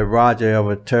 1200 that Roger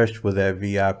ever touched was at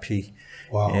VIP.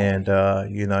 Wow. And,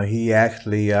 you know, he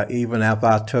actually, even after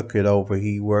I took it over,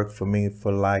 he worked for me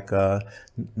for like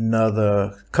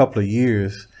another couple of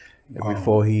years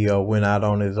before he went out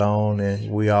on his own.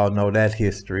 And we all know that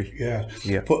history. Yeah.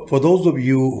 Yeah. For those of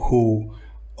you who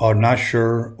are not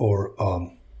sure or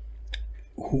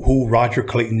who Roger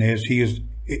Clayton is, he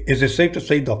is it safe to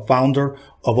say the founder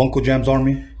of Uncle Jam's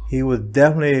Army? He was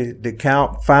definitely the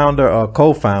founder or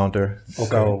co-founder. Okay.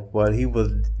 So, but he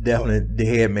was definitely the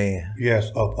head man.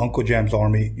 Yes, of Uncle Jam's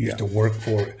Army. He used to work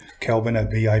for Kelvin at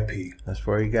VIP. That's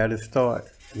where he got his start.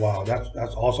 Wow,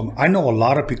 that's awesome. I know a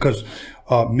lot of, because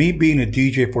me being a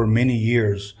DJ for many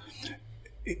years,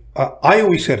 I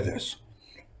always said this.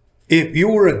 If you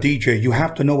were a DJ, you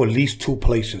have to know at least two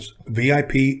places,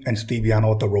 VIP and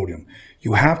Steviano at the Rhodium.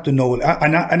 You have to know,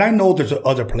 and I know there's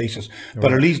other places,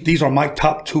 but at least these are my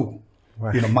top two,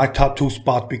 you know, my top two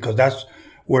spots, because that's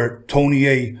where Tony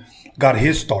A got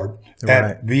his start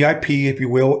at VIP, if you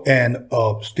will, and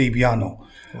Steviano.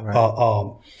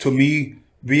 To me,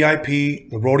 VIP,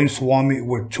 the Rhodium Swami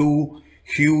were two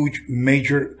huge,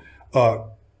 major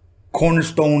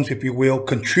cornerstones, if you will,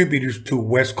 contributors to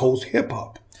West Coast hip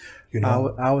hop. You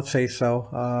know? I would say so.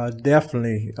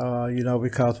 Definitely, you know,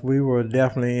 because we were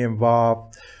definitely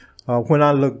involved. When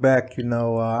I look back, you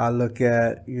know, I look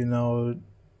at, you know,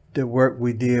 the work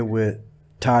we did with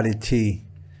Toddy T,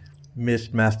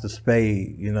 Miss Master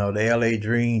Spade, you know, the LA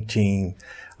Dream Team.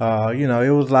 You know,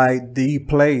 it was like the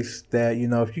place that, you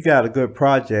know, if you got a good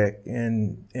project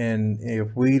and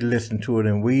if we listen to it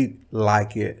and we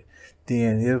like it,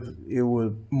 then it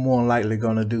was more likely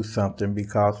going to do something,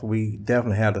 because we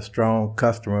definitely had a strong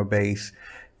customer base,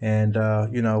 and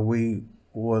you know, we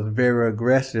was very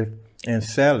aggressive in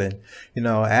selling. You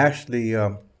know, actually,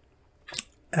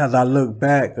 as I look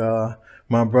back,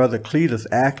 my brother Cletus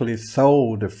actually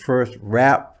sold the first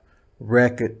rap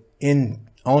record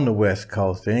on the West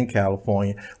Coast in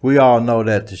California. We all know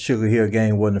that the Sugar Hill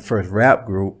Gang wasn't the first rap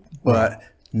group, but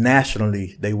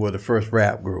nationally, they were the first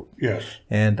rap group. Yes.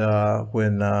 And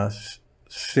when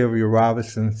Sylvia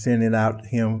Robinson sent it out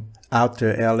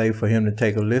to LA for him to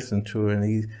take a listen to it,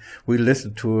 and we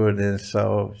listened to it, and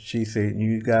so she said,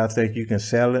 "You guys think you can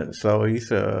sell it?" So he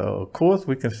said, "Of course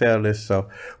we can sell this." So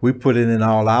we put it in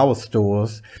all our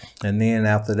stores, and then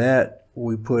after that,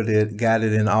 we got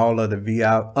it in all of the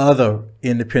other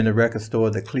independent record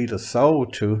stores that Cletus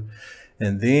sold to.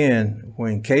 And then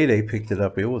when K-Day picked it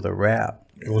up, it was a rap.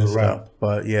 It was a rap.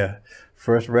 But yeah,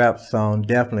 first rap song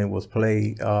definitely was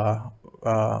played,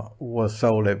 was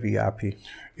sold at VIP.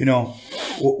 You know,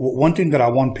 one thing that I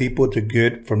want people to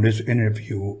get from this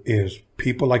interview is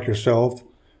people like yourself,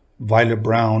 Violet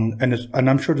Brown, and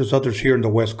I'm sure there's others here in the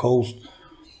West Coast,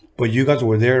 but you guys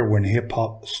were there when hip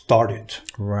hop started.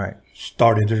 Right.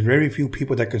 There's very few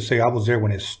people that can say I was there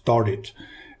when it started.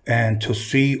 And to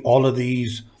see all of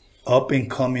these up and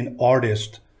coming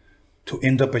artists to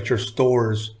end up at your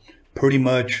stores, pretty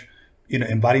much, you know,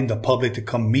 inviting the public to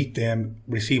come meet them,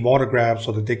 receive autographs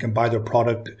so that they can buy their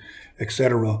product,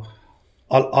 etc.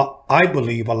 I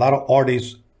believe a lot of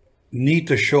artists need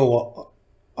to show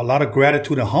a lot of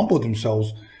gratitude and humble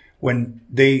themselves when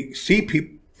they see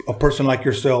a person like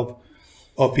yourself,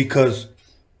 because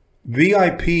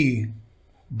VIP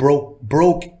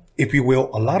broke, if you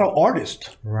will, a lot of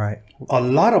artists. Right. A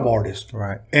lot of artists.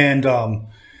 Right. And,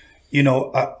 you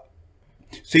know,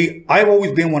 see, I've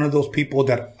always been one of those people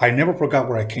that I never forgot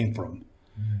where I came from.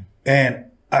 Mm. And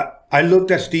I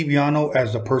looked at Steviano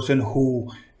as a person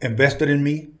who invested in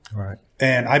me. Right.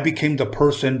 And I became the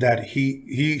person that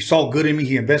he saw good in me,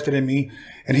 he invested in me,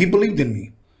 and he believed in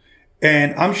me.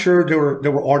 And I'm sure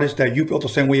there were artists that you felt the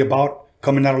same way about,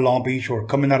 coming out of Long Beach or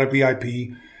coming out of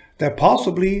VIP, that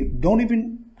possibly don't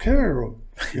even care,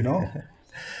 you know?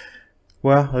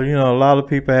 Well, you know, a lot of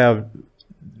people have,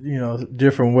 you know,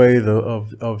 different ways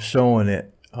of showing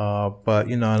it. But,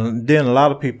 you know, and then a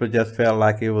lot of people just felt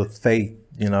like it was fate.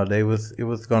 You know, it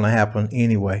was going to happen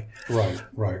anyway. Right,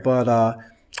 right. But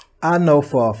I know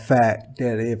for a fact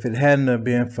that if it hadn't have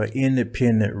been for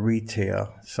independent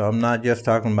retail, so I'm not just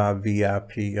talking about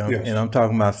VIP, Yes. and I'm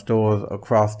talking about stores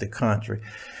across the country.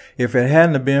 If it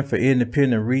hadn't have been for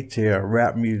independent retail,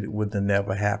 rap music would have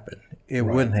never happened. It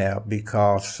wouldn't have,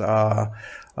 because of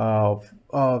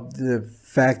the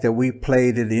fact that we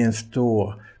played it in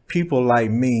store. People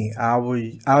like me,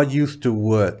 I used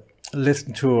to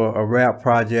listen to a rap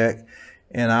project,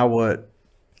 and I would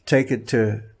take it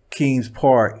to Kings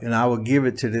Park, and I would give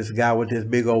it to this guy with this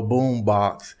big old boom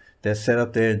box that sat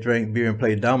up there and drank beer and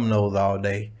played dominoes all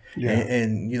day,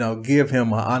 and you know, give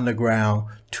him an underground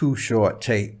Too Short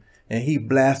tape, and he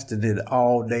blasted it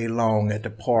all day long at the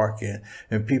park,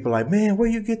 and people like, man, where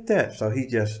you get that? So he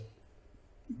just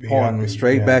pointed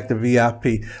straight back to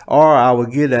VIP. Or I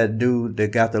would get that dude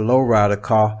that got the lowrider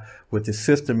car with the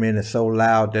system in it so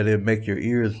loud that it make your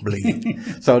ears bleed.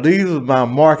 So these was my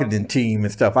marketing team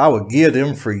and stuff. I would give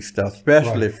them free stuff,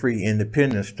 especially free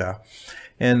independent stuff.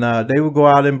 And they would go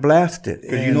out and blast it.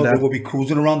 And you know, they would be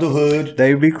cruising around the hood.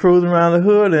 They would be cruising around the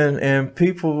hood, and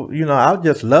people, you know, I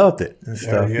just loved it and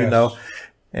stuff, you know.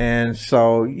 And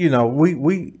so, you know,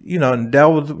 we you know, and that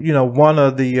was, you know, one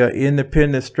of the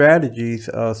independent strategies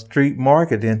of street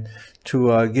marketing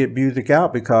to get music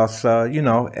out, because, you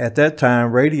know, at that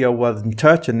time, radio wasn't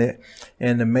touching it,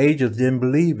 and the majors didn't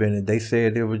believe in it. They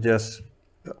said it was just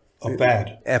a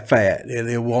fad. And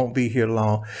it won't be here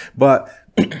long. But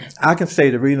I can say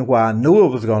the reason why I knew it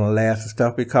was going to last and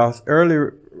stuff, because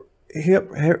early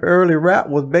rap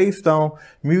was based on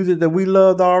music that we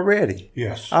loved already.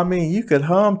 Yes. I mean, you could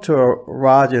hum to a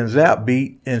Roger and Zapp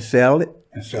beat and sell it.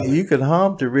 You could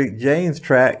hum to Rick James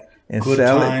track and Good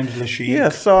sell Times, it. Lashik. Yeah,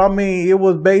 so I mean, it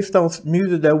was based on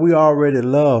music that we already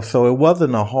loved, so it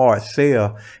wasn't a hard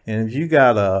sell. And if you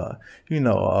got a, you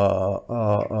know,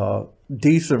 a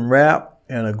decent rap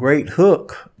and a great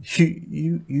hook,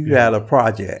 you got a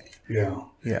project. Yeah.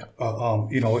 Yeah.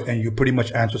 You know, and you pretty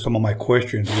much answered some of my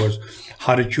questions. Was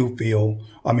how did you feel?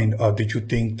 I mean, did you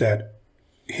think that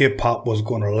hip hop was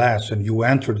going to last? And you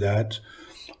answered that.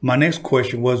 My next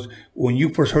question was, when you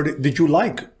first heard it, did you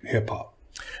like hip hop?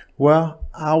 Well,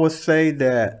 I would say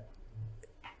that,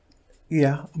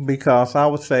 yeah, because I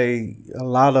would say a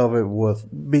lot of it was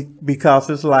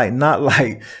because it's like not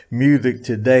like music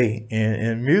today,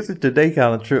 and music today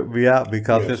kind of tripped me out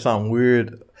because there's something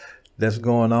weird that's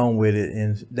going on with it,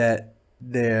 and that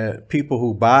the people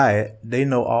who buy it, they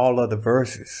know all of the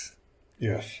verses.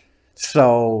 Yes.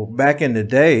 So back in the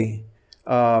day,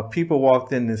 people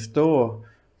walked in the store.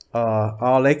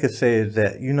 All they could say is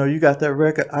that, you know, you got that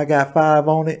record, I got 5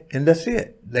 on it, and that's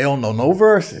it. They don't know no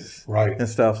verses. Right. And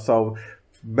stuff. So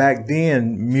back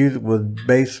then, music was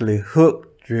basically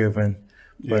hook driven.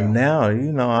 But now,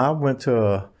 you know, I went to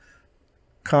a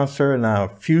concert and our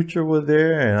Future was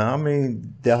there, and I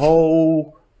mean, the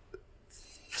whole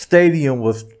stadium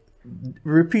was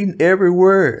repeating every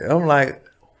word. I'm like,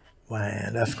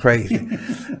 man, that's crazy.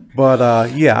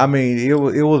 But yeah, I mean, it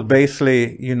was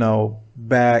basically, you know,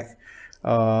 back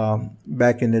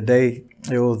in the day,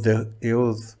 it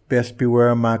was Best Beware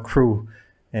of My Crew,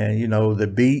 and you know, the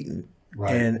beat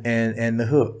and the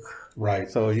hook.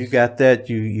 Right. So you got that,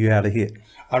 you had a hit.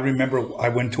 I remember I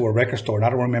went to a record store, and I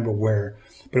don't remember where,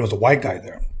 but it was a white guy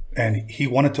there, and he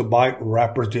wanted to buy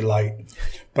Rapper's Delight.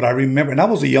 But I remember, and I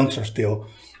was a youngster still,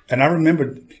 and I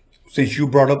remember, since you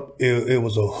brought up it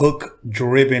was a hook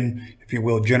driven, if you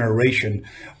will, generation.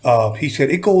 He said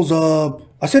it goes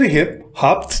I said a hip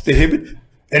hop, the hip, and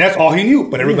that's all he knew.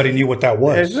 But everybody knew what that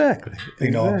was. Exactly.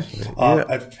 You know,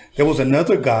 there was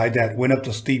another guy that went up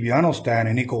to Steve Yano's stand,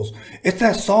 and he goes, "It's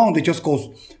that song that just goes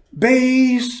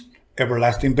bass,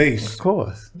 everlasting bass." Of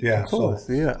course. Yeah. Of course.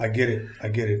 So Yeah. I get it.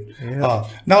 Yeah.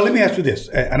 Now let me ask you this,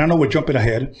 and I know we're jumping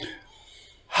ahead.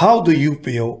 How do you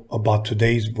feel about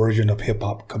today's version of hip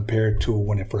hop compared to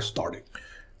when it first started?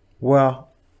 Well,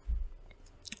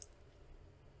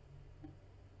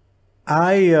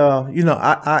 you know,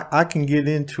 I can get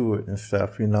into it and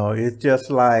stuff, you know. It's just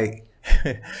like,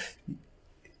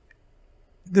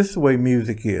 this is the way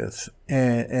music is.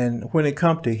 And when it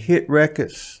comes to hit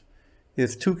records,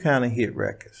 it's two kind of hit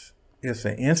records. It's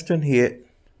an instant hit,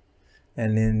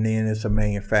 and then it's a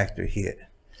manufactured hit.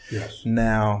 Yes.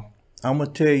 Now, I'm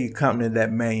going to tell you a company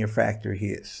that manufacture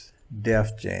hits: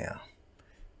 Def Jam,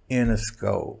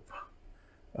 Interscope,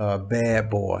 Bad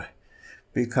Boy.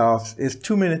 Because it's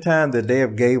too many times that they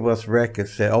have gave us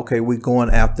records, said, okay, we're going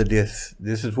after this.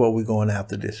 This is what we're going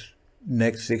after this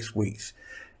next 6 weeks.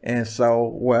 And so,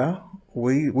 well,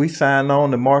 we signed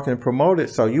on to market and promote it.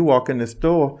 So you walk in the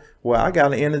store, well, I got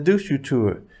to introduce you to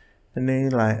it. And then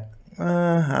you're like,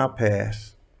 I'll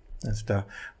pass and stuff.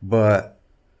 But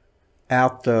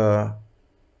after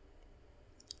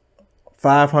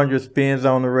 500 spins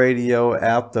on the radio,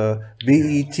 after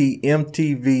BET,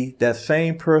 MTV, that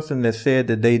same person that said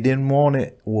that they didn't want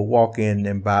it will walk in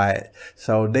and buy it.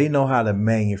 So they know how to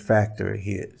manufacture a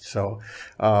hit. So,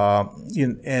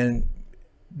 and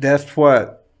that's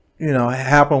what,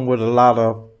 happened with a lot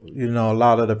of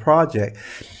the project.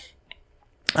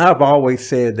 I've always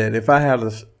said that if I had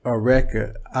a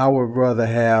record, I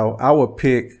would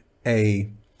pick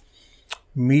a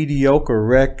mediocre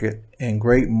record and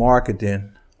great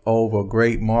marketing over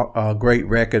great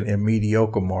record and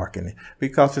mediocre marketing,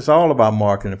 because it's all about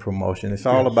marketing and promotion. It's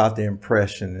all about the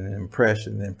impression and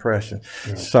impression and impression.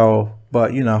 Yeah. So,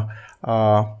 but it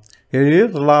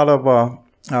is a lot of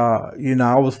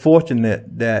I was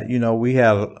fortunate that we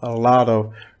had a lot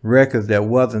of records that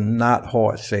wasn't not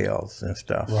hard sales and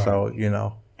stuff. Right. So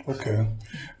Okay.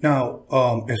 Now,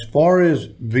 as far as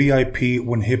VIP,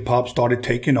 when hip hop started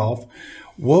taking off,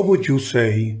 what would you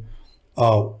say?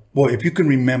 Well, if you can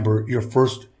remember your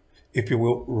first, if you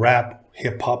will, rap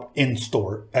hip hop in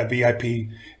store at VIP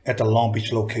at the Long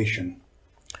Beach location.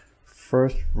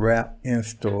 First rap in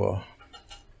store,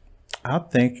 I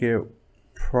think it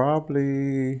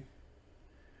probably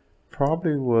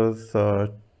was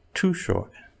Too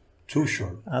Short. Too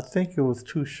Short. I think it was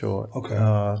Too Short. Okay.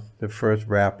 The first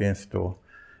rap in store,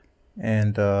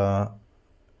 and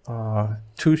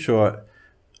Too Short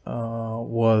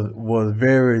was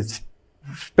very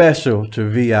special to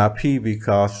VIP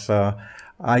because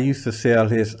I used to sell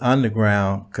his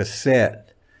Underground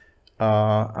cassette.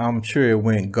 I'm sure it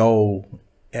went gold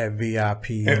at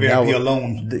VIP. At VIP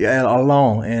alone.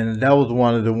 Alone, and that was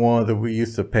one of the ones that we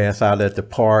used to pass out at the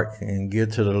park and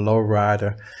get to the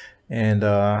lowrider. And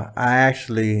I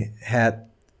actually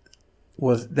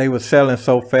they were selling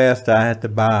so fast that I had to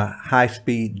buy a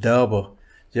high-speed double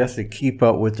just to keep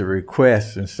up with the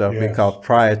requests and stuff. Yes. Because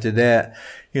prior to that,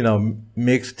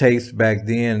 mixtapes back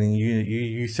then, and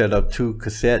you set up 2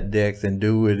 cassette decks and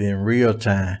do it in real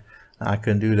time. I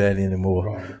couldn't do that anymore.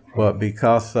 Right. But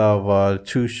because of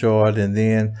Too Short, and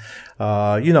then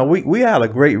we had a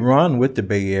great run with the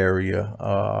Bay Area.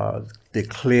 The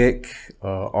Click,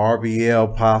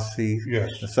 RBL Posse,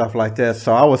 yes, and stuff like that.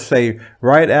 So I would say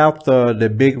right after the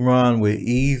big run with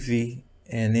Easy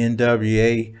and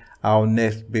NWA, our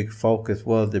next big focus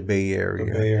was the Bay Area.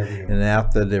 The Bay Area. And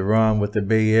after the run with the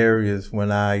Bay Area is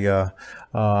when I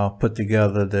put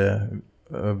together the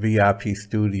VIP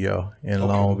studio in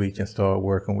Long Beach and started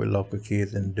working with local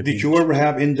kids in the beach. Did you ever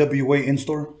have NWA in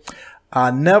store?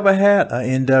 I never had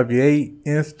an NWA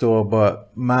in store,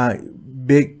 but my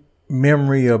big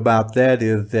memory about that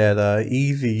is that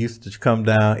Easy used to come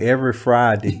down every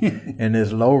Friday in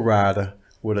his lowrider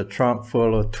with a trunk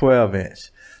full of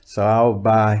 12-inch. So I would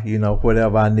buy,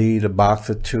 whatever I need, a box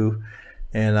or 2.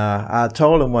 And I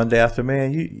told him one day, I said,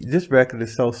 man, this record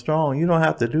is so strong, you don't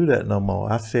have to do that no more.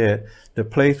 I said, the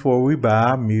place where we buy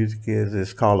our music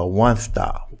it's called a One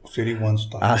Stop. City One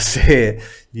Stop. I said,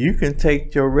 you can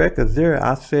take your records there.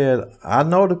 I said, I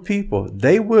know the people.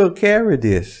 They will carry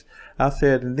this. I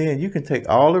said, and then you can take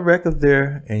all the records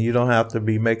there and you don't have to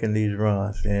be making these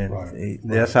runs. And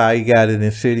that's how he got it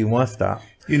in City One Stop.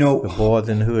 The Boys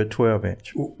in the Hood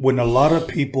 12-inch. When a lot of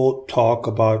people talk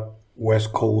about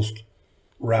West Coast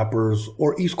rappers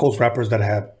or East Coast rappers that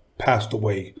have passed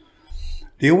away,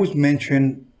 they always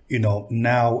mention,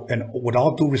 now, and with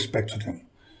all due respect to them,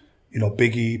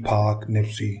 Biggie, Pac,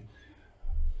 Nipsey,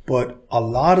 but a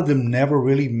lot of them never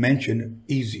really mention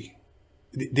Easy.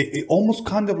 It almost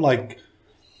kind of like,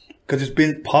 because it's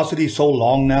been possibly so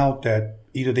long now that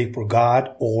either they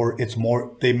forgot or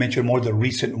they mention more the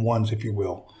recent ones, if you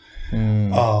will.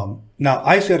 Now,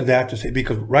 I said that to say,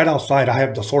 because right outside I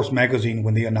have the Source magazine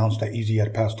when they announced that Easy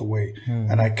had passed away.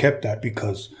 And I kept that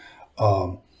because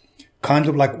kind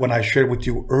of like when I shared with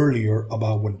you earlier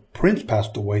about when Prince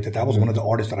passed away, that was one of the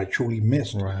artists that I truly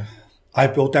missed. Right. I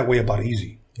felt that way about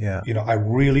Easy. Yeah. I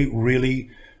really, really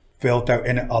felt that.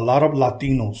 And a lot of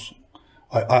Latinos,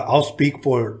 I'll speak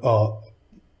for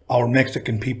our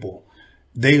Mexican people,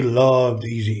 they loved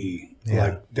Eazy-E. Yeah.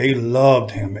 Like, they loved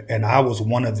him, and I was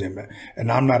one of them.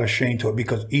 And I'm not ashamed to it,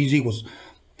 because Easy was,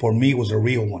 for me, was a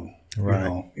real one.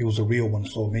 Right. It was a real one.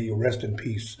 So may you rest in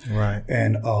peace. Right.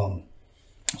 And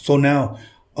so now,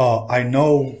 I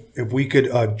know if we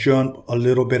could jump a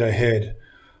little bit ahead,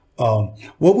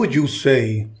 what would you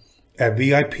say at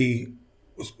VIP,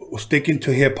 sticking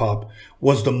to hip hop,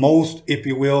 was the most, if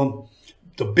you will,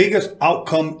 the biggest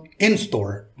outcome in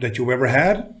store that you've ever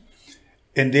had?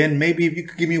 And then maybe if you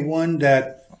could give me one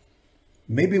that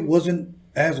maybe wasn't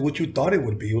as what you thought it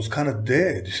would be. It was kind of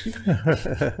dead.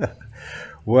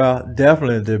 Well,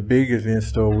 definitely the biggest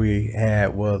in-store we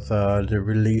had was the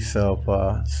release of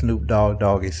Snoop Dogg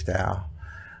Doggy Style.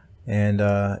 And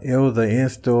it was an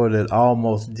in-store that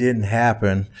almost didn't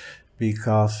happen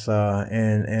because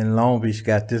in Long Beach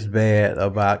got this bad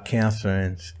about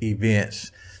canceling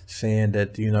events, saying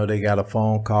that, you know, they got a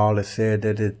phone call that said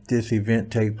that if this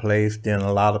event take place, then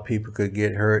a lot of people could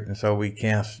get hurt, and so we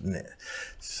canceled it.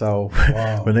 So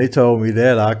Wow. when they told me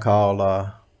that, I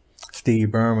called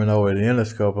Steve Berman over at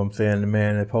Interscope. I'm saying,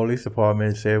 man, the police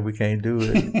department said we can't do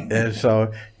it. And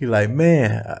so he's like,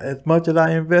 man, as much as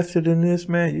I invested in this,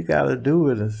 man, you got to do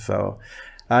it. And so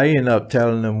I ended up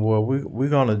telling them, well, we're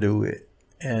going to do it.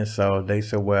 And so they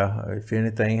said, well, if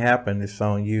anything happened, it's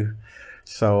on you.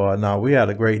 So, no, we had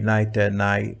a great night that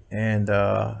night. And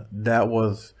that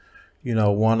was, you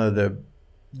know,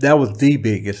 that was the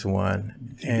biggest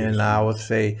one. And I would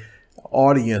say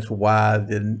audience-wise,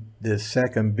 the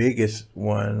second biggest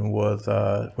one was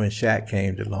when Shaq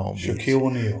came to Long Beach. Shaquille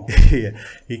O'Neal. Yeah,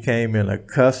 he came in a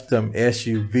custom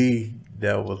SUV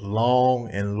that was long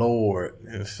and lowered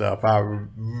and stuff. I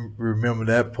remember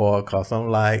that part because I'm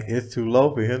like, it's too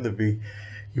low for him to be.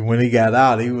 When he got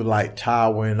out, he was like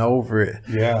towering over it.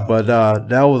 Yeah. But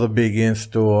that was a big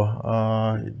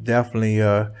in-store. Definitely,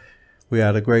 we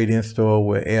had a great in-store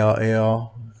with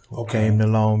LL, who came to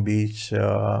Long Beach. We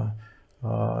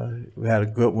had a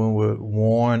good one with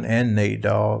Warren and Nate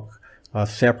Dogg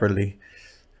separately.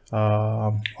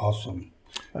 Awesome.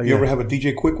 You Yeah. ever have a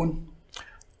DJ Quick one?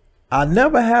 I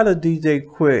never had a DJ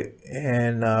Quick,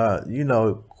 and you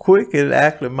know, Quick is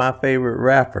actually my favorite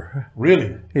rapper.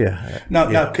 Really? Yeah.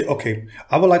 Now, okay.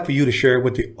 I would like for you to share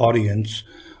with the audience,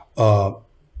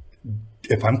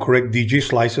 if I'm correct, DJ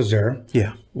Slice is there.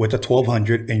 Yeah. With the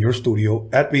 1200 in your studio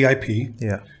at VIP.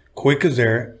 Yeah. Quick is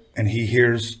there, and he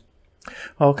hears.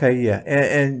 Okay, yeah,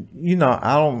 and you know,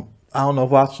 I don't know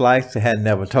if Slice had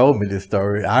never told me this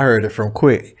story. I heard it from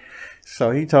Quick. So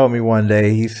he told me one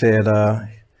day. He said,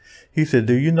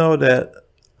 "Do you know that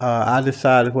I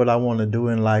decided what I want to do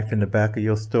in life in the back of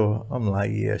your store?" I'm like,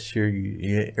 "Yeah, sure."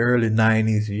 Early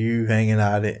 '90s, you hanging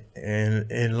out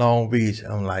in Long Beach.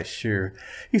 I'm like, "Sure."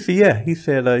 He said, "Yeah." He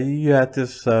said, "You had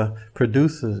this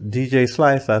producer, DJ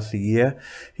Slice." I said, "Yeah."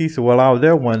 He said, "Well, I was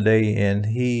there one day, and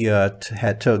he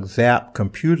had took Zap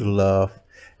Computer Love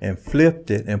and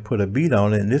flipped it and put a beat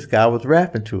on it, and this guy was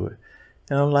rapping to it."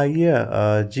 And I'm like,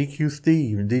 "Yeah, GQ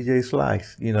Steve and DJ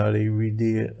Slice. You know, they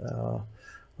redid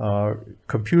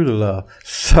Computer Love."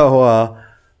 So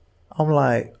I'm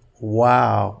like,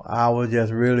 wow, I was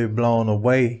just really blown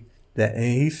away. And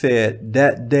he said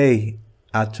that day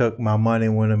I took my money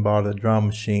and went and bought a drum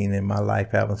machine, and my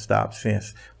life haven't stopped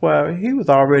since. Well, he was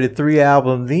already 3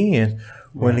 albums in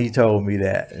when he told me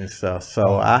that and stuff.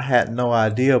 So I had no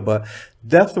idea, but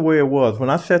that's the way it was. When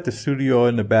I set the studio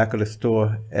in the back of the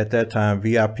store, at that time,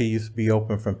 VIP used to be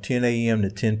open from 10 a.m. to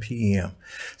 10 p.m.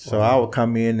 So I would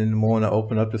come in the morning,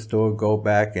 open up the store, go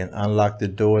back and unlock the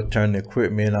door, turn the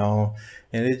equipment on,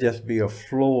 and it'd just be a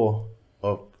floor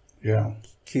of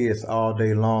kids all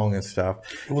day long and stuff.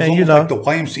 It was and almost like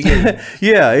the YMCA.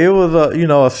 yeah, it was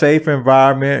a safe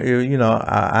environment.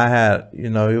 I had, it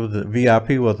was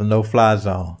VIP was a no-fly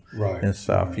zone. Right. And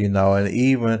stuff, and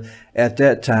even at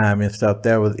that time and stuff,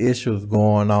 there was issues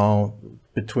going on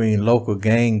between local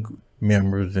gang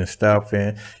members and stuff,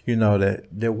 and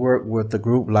that worked with a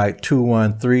group like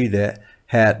 213 that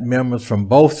had members from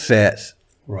both sets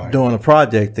doing a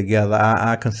project together.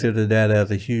 I consider that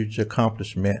as a huge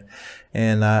accomplishment,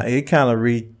 and it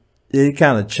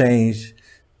kind of changed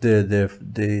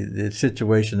the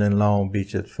situation in Long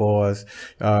Beach as far as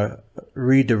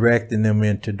redirecting them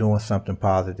into doing something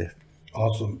positive.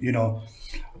 Awesome.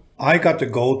 I got to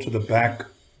go to the back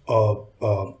of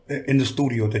in the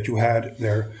studio that you had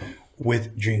there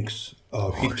with Jinx.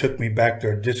 He took me back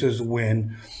there. This is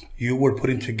when you were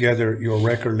putting together your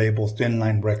record label, Thin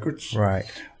Line Records. Right.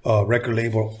 Record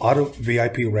label out of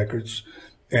VIP Records.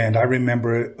 And I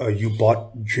remember you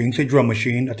bought Jinx a drum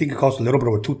machine. I think it cost a little bit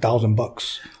over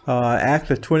 $2,000.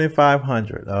 Actually,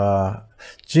 $2,500.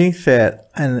 Jinx said,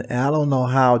 and I don't know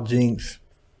how Jinx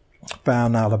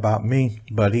found out about me,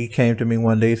 but he came to me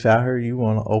one day and said, "I heard you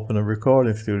want to open a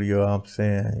recording studio." I'm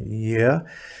saying, "Yeah."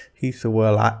 He said,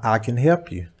 "Well, I can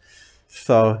help you."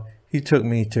 So he took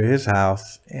me to his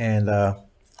house, and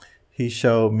he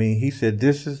showed me. He said,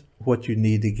 "This is what you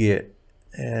need to get."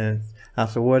 And I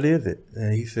said, "What is it?"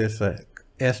 And he says, "A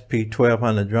SP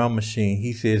 1200 drum machine."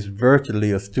 He says,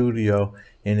 "Virtually a studio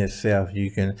in itself. You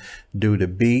can do the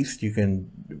beats, you can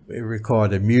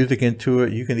record the music into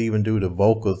it, you can even do the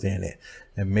vocals in it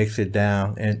and mix it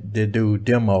down and to do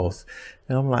demos."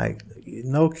 And I'm like,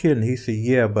 "No kidding." He said,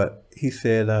 "Yeah," but he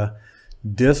said,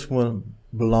 this one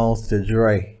belongs to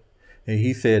Dre. And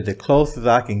he said the closest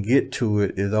I can get to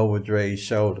it is over Dre's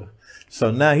shoulder.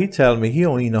 So now he telling me he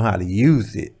don't even know how to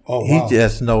use it. Oh, wow. He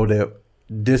just know that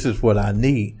this is what I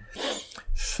need.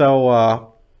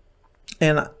 So,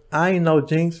 and I ain't no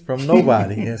jinx from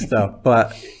nobody and stuff.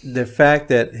 But the fact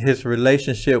that his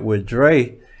relationship with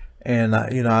Dre, and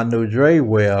I knew Dre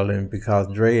well, and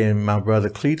because Dre and my brother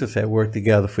Cletus had worked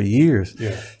together for years.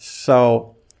 Yeah.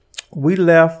 So we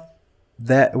left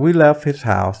his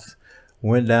house,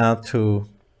 went down to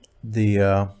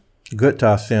the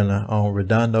Guitar Center on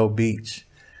Redondo Beach,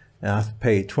 and I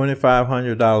paid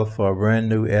 $2,500 for a brand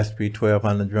new SP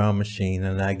 1200 drum machine,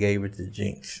 and I gave it to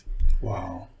Jinx.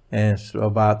 Wow. And so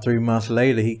about 3 months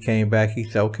later, he came back. He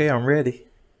said, "Okay, I'm ready."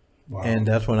 Wow. And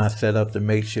that's when I set up the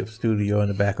makeshift studio in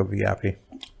the back of VIP.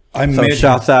 I So met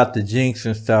shouts out to Jinx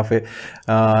and stuff. If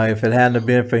it hadn't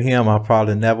been for him, I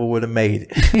probably never would have made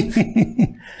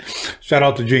it. Shout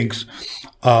out to Jinx.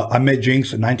 I met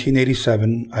Jinx in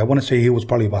 1987. I want to say he was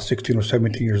probably about 16 or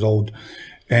 17 years old.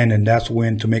 And that's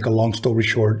when, to make a long story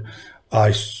short,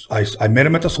 I met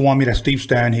him at the Swap Meet at Steve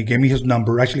Stan. He gave me his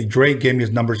number. Actually, Dre gave me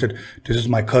his number, said, "This is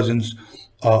my cousin's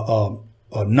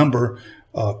number.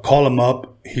 Call him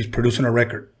up. He's producing a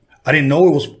record." I didn't know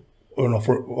it was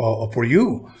for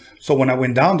you. So when I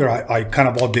went down there, I kind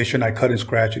of auditioned. I cut and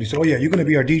scratch. And he said, "Oh, yeah, you're going to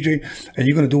be our DJ and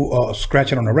you're going to do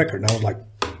scratching on a record." And I was like,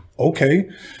 okay.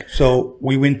 So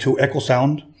we went to Echo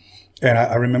Sound. And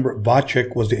I remember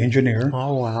Vacek was the engineer.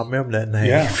 Oh, I remember that name.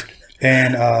 Yeah.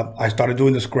 And I started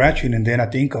doing the scratching. And then I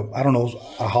think, I don't know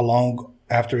how long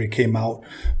after it came out,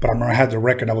 but I remember I had the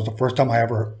record. That was the first time I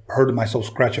ever heard myself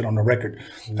scratching on the record.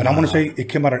 Wow. And I want to say it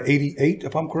came out in 88,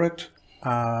 if I'm correct.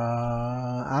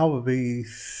 I would be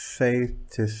safe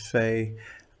to say,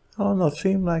 I don't know, it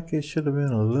seemed like it should have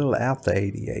been a little after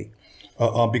 88.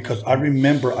 Because I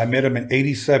remember I met him in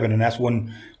 87, and that's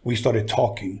when we started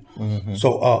talking. Mm-hmm.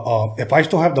 So if I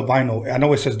still have the vinyl, I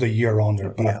know it says the year on there,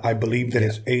 but I believe that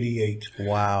it's 88.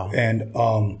 Wow. And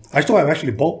I still have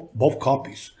actually both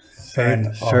copies.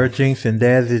 Sir Jinx and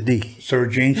Dazzy D. Sir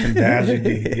Jinx and Dazzy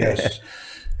D, yes.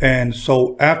 And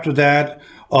so after that,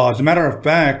 as a matter of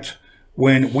fact,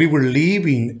 when we were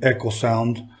leaving Echo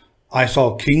Sound, I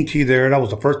saw King T there. That was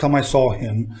the first time I saw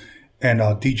him, and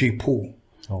DJ Pooh.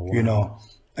 Oh, wow.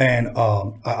 And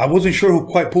I wasn't sure who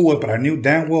quite Pooh was, but I knew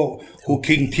damn well who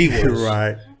King T was.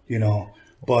 Right.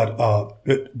 But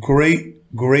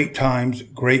great times,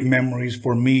 great memories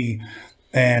for me.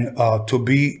 And to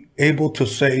be able to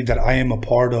say that I am a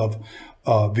part of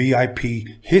VIP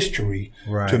history,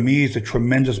 right, to me is a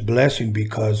tremendous blessing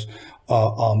because,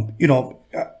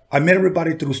 I met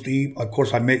everybody through Steve. Of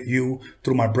course, I met you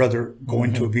through my brother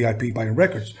going to a VIP buying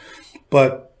records.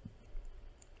 But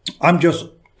I'm just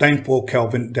thankful,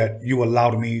 Kelvin, that you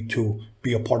allowed me to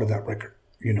be a part of that record,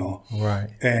 Right.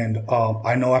 And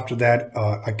I know after that,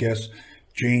 I guess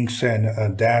Jinx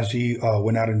and Dazzy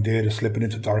went out and did Slipping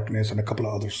Into Darkness and a couple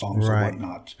of other songs and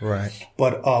whatnot. Right.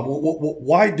 But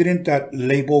why didn't that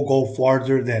label go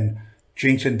farther than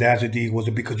Jinx and Dazzy D? Was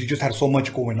it because you just had so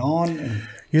much going on?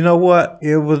 You know what?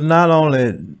 It was not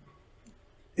only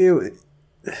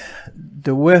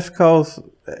the West Coast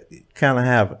kind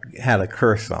of had a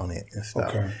curse on it and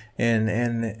stuff. Okay.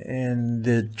 And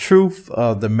the truth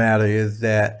of the matter is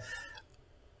that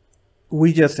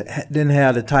we just didn't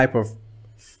have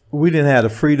the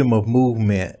freedom of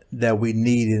movement that we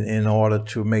needed in order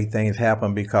to make things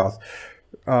happen because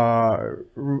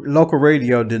local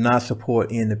radio did not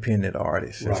support independent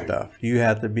artists and stuff. You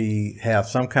had to have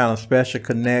some kind of special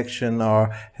connection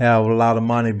or have a lot of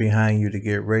money behind you to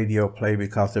get radio play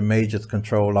because the majors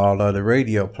control all of the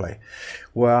radio play.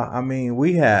 Well, I mean,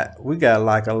 we got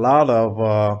like a lot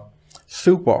of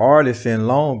super artists in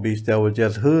Long Beach that were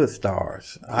just hood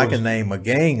stars. I can name a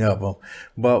gang of them,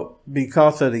 but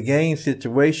because of the gang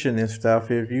situation and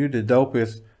stuff, if you the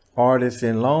dopest artist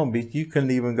in Long Beach, you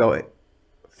couldn't even go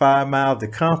 5 miles to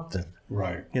Compton.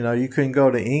 Right. You couldn't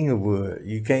go to Inglewood.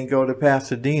 You can't go to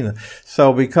Pasadena.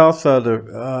 So because of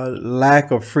the lack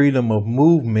of freedom of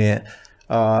movement,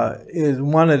 is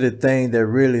one of the things that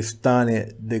really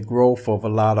stunted the growth of a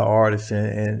lot of artists,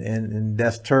 and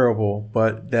that's terrible,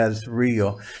 but that's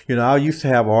real. I used to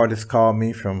have artists call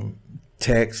me from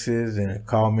Texas and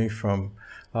call me from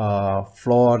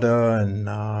Florida and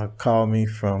call me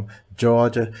from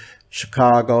Georgia,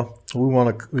 Chicago. We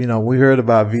want to, we heard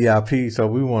about VIP, so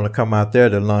we want to come out there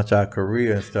to launch our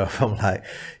career and stuff. I'm like,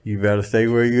 you better stay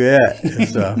where you at and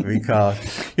stuff because,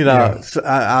 so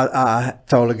I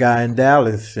told a guy in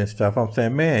Dallas and stuff, I'm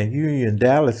saying, man, you in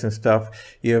Dallas and stuff,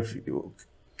 if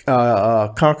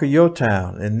conquer your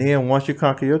town, and then once you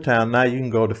conquer your town, now you can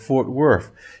go to Fort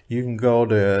Worth, you can go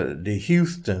to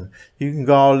Houston, you can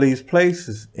go all these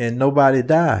places, and nobody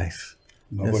dies.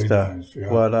 Nobody dies. Yeah.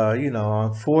 But you know,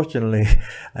 unfortunately,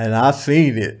 and I've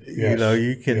seen it. Yes, you know,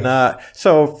 you cannot. Yes.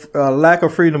 So lack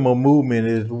of freedom of movement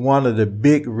is one of the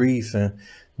big reasons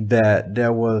that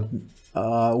there wasn't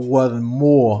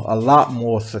a lot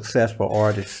more successful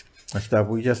artists and stuff.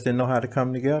 We just didn't know how to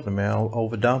come together, man,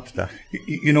 over dumb stuff.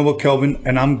 You know what, Kelvin?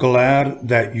 And I'm glad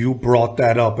that you brought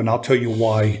that up, and I'll tell you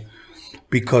why.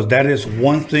 Because that is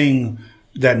one thing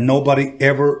that nobody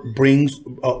ever brings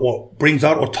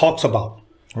out or talks about.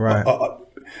 Right.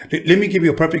 Let me give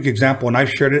you a perfect example, and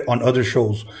I've shared it on other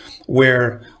shows,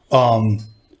 where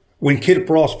when Kid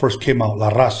Frost first came out,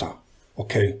 La Raza,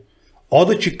 okay, all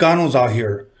the Chicanos out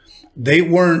here, they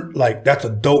weren't like, that's a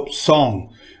dope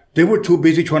song. They were too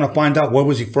busy trying to find out where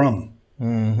was he from.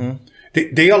 Mm-hmm.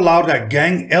 They allowed that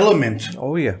gang element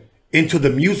into the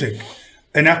music.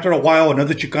 And after a while,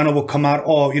 another Chicano will come out,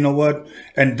 oh, you know what?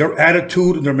 And their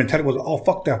attitude and their mentality was, oh,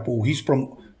 fuck that fool. He's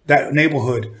from that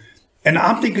neighborhood. And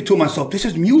I'm thinking to myself, this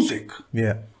is music.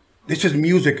 Yeah. This is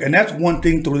music. And that's one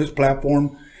thing through this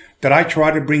platform that I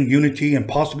try to bring unity and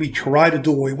possibly try to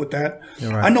do away with that.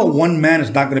 Right. I know one man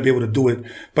is not going to be able to do it,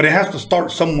 but it has to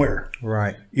start somewhere.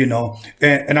 Right. You know,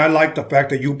 and I like the fact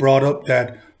that you brought up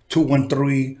that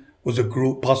 213 was a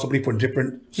group possibly for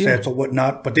different sets or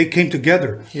whatnot, but they came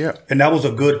together. Yeah. And that was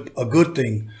a good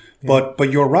thing. Yeah.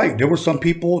 But you're right. There were some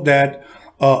people that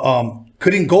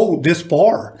couldn't go this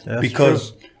far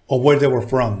because of where they were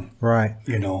from. Right.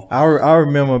 You know, I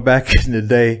remember back in the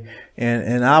day,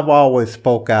 and I've always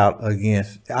spoke out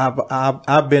against.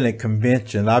 I've been at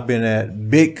conventions. I've been at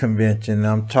big conventions.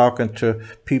 I'm talking to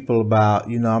people about,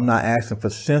 you know, I'm not asking for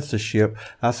censorship.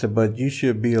 I said, but you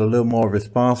should be a little more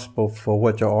responsible for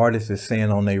what your artist is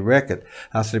saying on their record.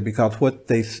 I said, because what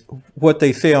they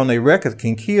say on their record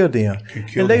can kill them.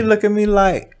 They look at me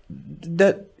like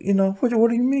that. You know, what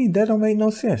do you mean? That don't make no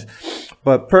sense.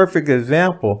 But perfect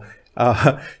example.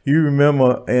 You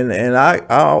remember, and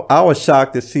I was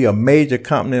shocked to see a major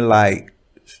company like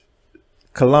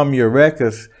Columbia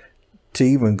Records to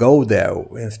even go there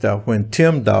and stuff. When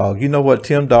Tim Dog, you know what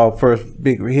Tim Dog first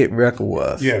big hit record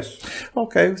was? Yes.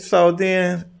 Okay, so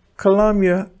then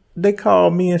Columbia, they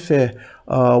called me and said,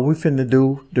 we finna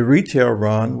do the retail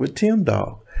run with Tim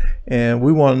Dog. And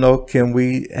we want to know, can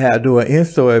we do an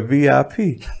in-store at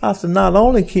VIP? I said, not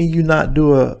only can you not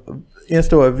do a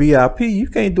in-store at VIP, you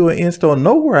can't do an in-store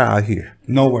nowhere out here.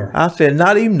 Nowhere. I said,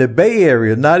 not even the Bay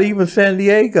Area, not even San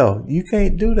Diego. You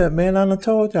can't do that, man. I done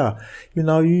told y'all. You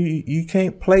know, you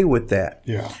can't play with that.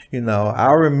 Yeah. You know,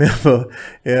 I remember,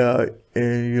 and,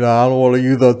 you know, I don't want to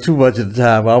use up too much of the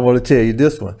time, but I want to tell you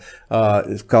this one.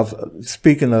 It's because,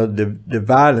 speaking of the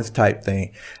violence type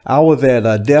thing, I was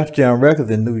at Def Jam Records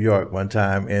in New York one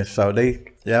time, and so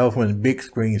that was when the big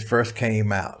screens first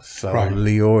came out. So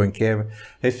Leo and Kevin,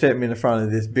 they set me in front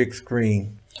of this big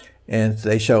screen, and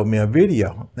they showed me a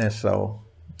video. And so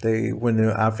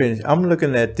when I finished, I'm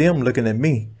looking at them, looking at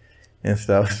me and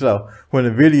stuff. So when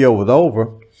the video was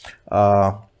over,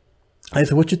 I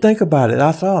said, what you think about it?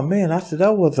 I said, oh man, I said,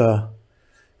 that was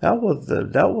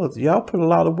y'all put a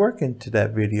lot of work into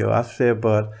that video. I said,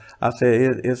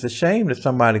 it's a shame that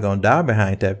somebody gonna die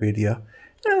behind that video.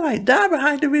 They're like, die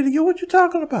behind the video? What you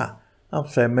talking about? I'm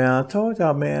saying, man, I told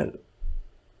y'all, man,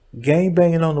 gang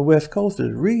banging on the West Coast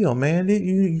is real, man.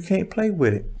 You can't play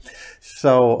with it.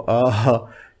 So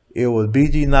it was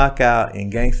BG Knockout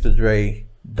and Gangsta Dre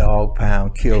Dog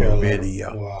Pound Killer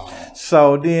video. Wow.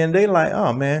 So then they like,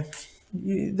 oh man,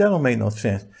 that don't make no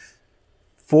sense.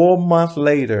 4 months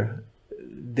later,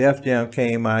 Def Jam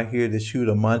came out here to shoot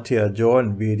a Montel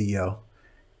Jordan video.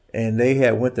 And they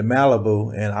had went to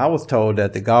Malibu, and I was told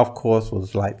that the golf course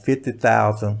was like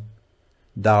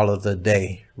 $50,000 a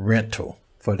day rental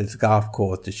for this golf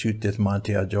course to shoot this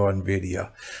Montel Jordan video.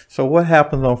 So what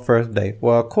happens on first day?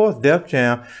 Well, of course, Def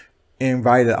Jam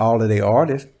invited all of their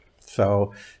artists.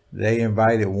 So they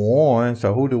invited Warren.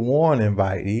 So who did Warren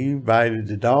invite? He invited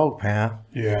the Dog Pound.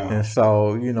 Yeah. And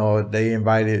so, you know, they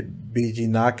invited BG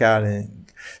Knockout. And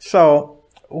so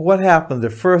what happened the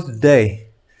first day?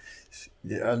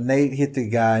 Nate hit the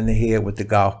guy in the head with the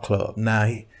golf club. Now,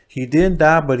 he didn't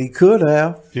die, but he could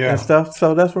have and stuff.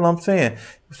 So that's what I'm saying.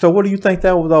 So what do you think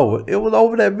that was over? It was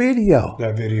over that video.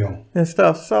 That video. And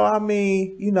stuff. So, I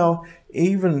mean, you know,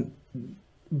 even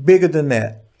bigger than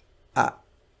that,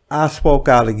 I spoke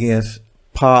out against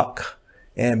Pac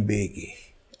and Biggie.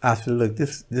 I said, look,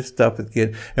 this stuff is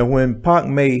getting... And when Pac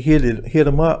hit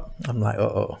him up, I'm like,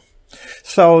 uh-oh.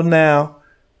 So now,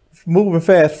 moving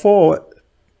fast forward,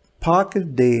 Pac is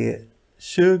dead,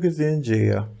 Sugar's in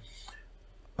jail.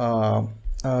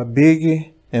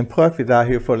 Biggie and Puffy's out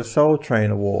here for the Soul Train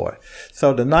Award.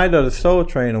 So the night of the Soul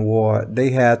Train Award,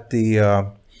 they had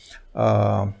the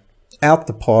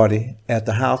after party at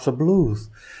the House of Blues.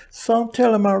 So I'm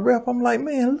telling my rep, I'm like,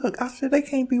 man, look, I said, they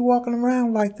can't be walking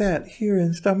around like that here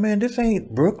and stuff. Man, this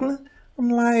ain't Brooklyn. I'm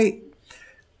like,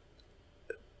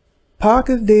 Pac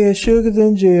is dead, Sugar's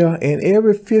in jail, and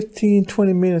every 15,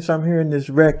 20 minutes I'm hearing this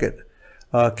record.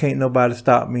 Can't nobody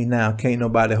stop me now. Can't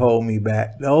nobody hold me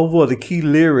back. Those were the key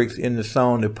lyrics in the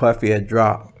song that Puffy had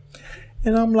dropped.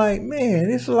 And I'm like, man,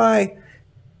 it's like,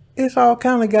 it's all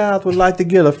kind of guys would like to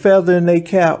get a feather in their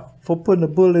cap for putting a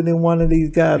bullet in one of these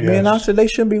guys. Yes. Man, I said they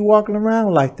shouldn't be walking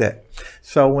around like that.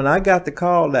 So when I got the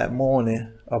call that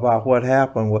morning about what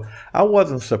happened, well, I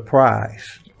wasn't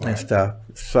surprised and stuff.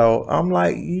 So I'm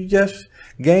like, you just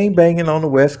game banging on the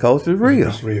West Coast is real.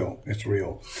 It's real. It's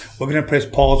real. We're gonna press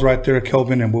pause right there,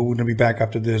 Kelvin, and we're gonna be back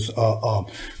after this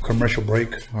commercial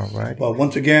break. All right. But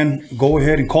once again, go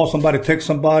ahead and call somebody, text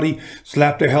somebody,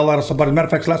 slap the hell out of somebody. Matter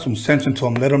of fact, slap some sense into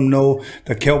them. Let them know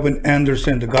that Kelvin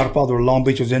Anderson, the Godfather of Long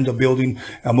Beach, is in the building,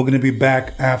 and we're gonna be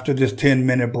back after this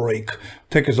 10-minute break.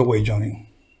 Take us away, Johnny.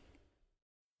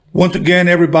 Once again,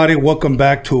 everybody, welcome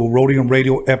back to Rhodium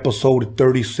Radio episode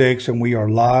 36, and we are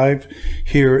live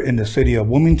here in the city of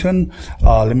Wilmington.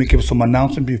 Let me give some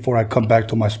announcement before I come back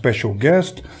to my special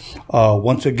guest.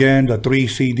 Once again, the 3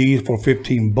 CDs for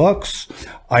 $15.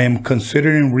 I am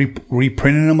considering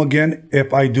reprinting them again.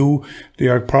 If I do, they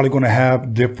are probably going to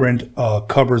have different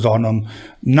covers on them.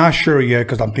 Not sure yet,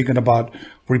 because I'm thinking about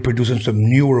reproducing some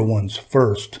newer ones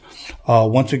first.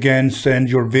 Once again, send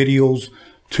your videos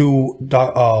to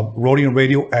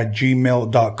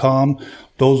rhodiumradio@gmail.com.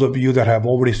 Those of you that have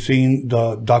already seen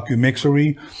the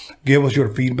documixery, give us your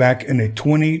feedback in a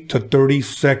 20 to 30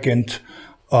 second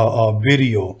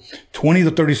video. 20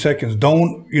 to 30 seconds.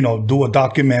 Don't, do a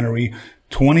documentary.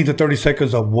 20 to 30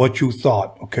 seconds of what you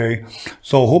thought. Okay.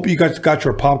 So hope you guys got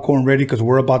your popcorn ready, because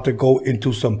we're about to go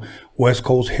into some West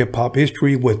Coast hip hop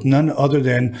history with none other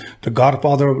than the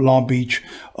Godfather of Long Beach,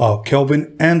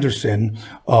 Kelvin Anderson,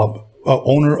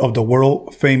 owner of the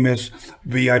world famous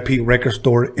VIP record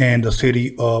store in the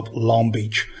city of Long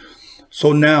Beach.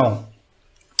 So now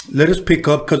let us pick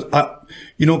up, because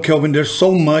Kelvin, there's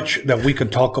so much that we can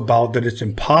talk about that it's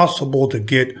impossible to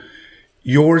get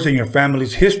yours and your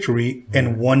family's history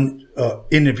in one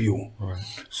interview. Right.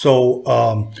 So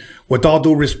with all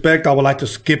due respect, I would like to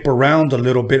skip around a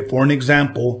little bit, for an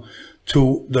example,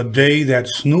 to the day that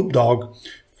Snoop Dogg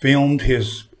filmed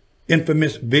his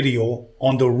infamous video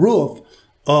on the roof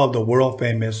of the world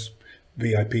famous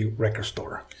VIP record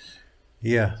store.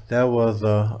 Yeah, that was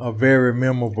a very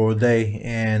memorable day,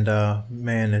 and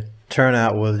man, the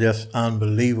turnout was just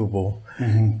unbelievable.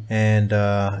 Mm-hmm. And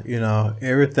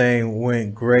everything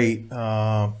went great.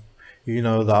 The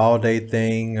all-day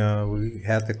thing, we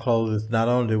had to close it. Not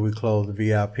only did we close the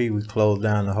VIP, we closed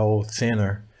down the whole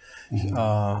center.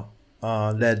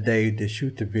 Mm-hmm. That day to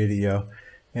shoot the video.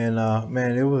 And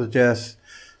man, it was just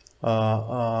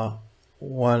one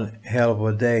hell of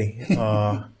a day.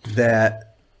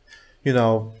 That,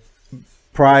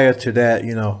 prior to that,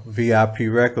 VIP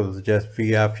Records was just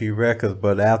VIP Records.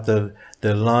 But after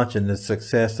the launch and the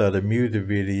success of the music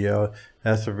video,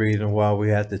 that's the reason why we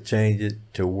had to change it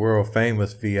to world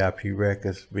famous VIP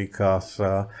Records, because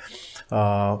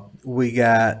we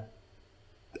got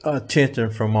attention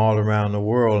from all around the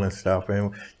world and stuff.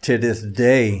 And to this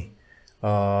day,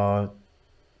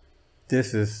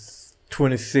 this is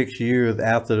 26 years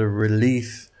after the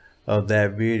release of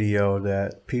that video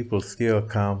that people still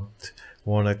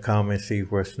want to come and see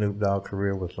where Snoop Dogg's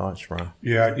career was launched from.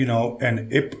 Yeah,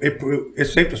 and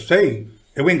it's safe to say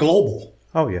it went global.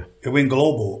 Oh yeah, it went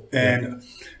global, and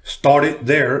started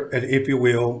there, if you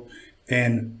will,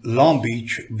 in Long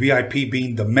Beach, VIP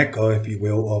being the mecca, if you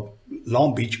will, of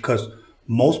Long Beach, because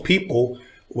most people,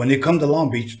 when they come to Long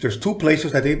Beach, there's 2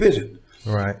 places that they visit.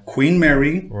 Right. Queen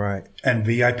Mary. Right. And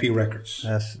VIP Records.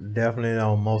 That's definitely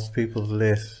on most people's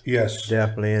list. Yes.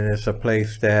 Definitely. And it's a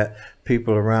place that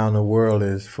people around the world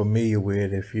is familiar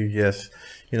with. If you just,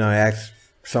 ask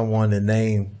someone to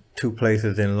name 2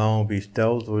 places in Long Beach,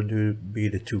 those would be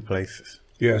the 2 places.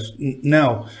 Yes.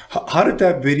 Now, how did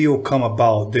that video come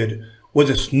about?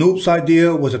 Was it Snoop's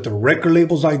idea? Was it the record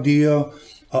label's idea?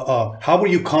 How were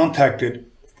you contacted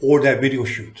for that video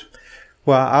shoot?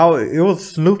 Well, it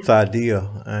was Snoop's idea,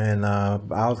 and I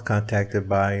was contacted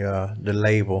by the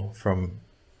label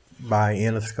by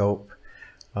Interscope,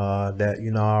 that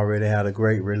I already had a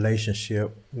great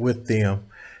relationship with them,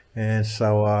 and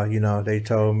so they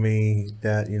told me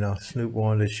that Snoop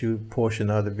wanted to shoot a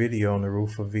portion of the video on the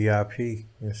roof of VIP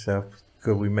and stuff.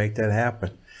 could we make that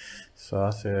happen? So I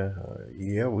said,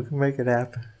 yeah, we can make it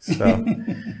happen.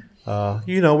 So,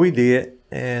 you know, we did.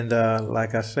 And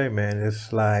like I say, man,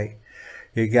 it's like,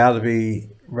 it got to be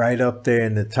right up there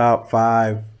in the top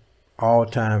 5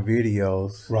 all-time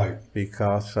videos. Right.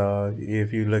 Because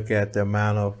if you look at the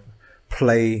amount of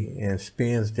play and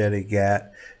spins that it got,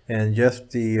 and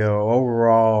just the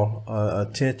overall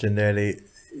attention that it,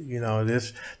 you know,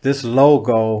 this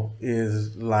logo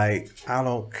is like, I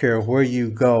don't care where you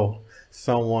go,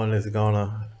 someone is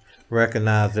gonna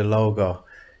recognize the logo.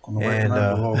 And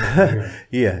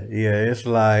yeah, it's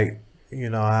like, you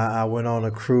know, I went on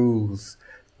a cruise.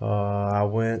 I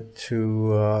went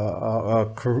to a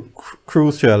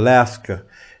cruise to Alaska,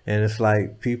 and it's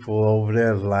like people over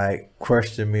there like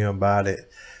question me about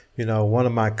it. You know, one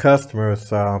of my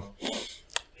customers,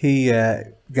 he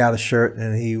got a shirt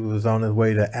and he was on his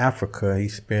way to Africa. He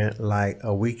spent like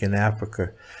a week in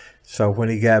Africa. So when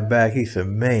he got back, he said,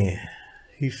 man,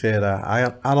 he said,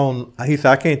 he said,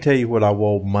 I can't tell you what I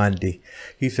wore Monday.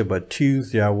 He said, but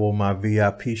Tuesday I wore my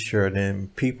VIP shirt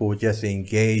and people were just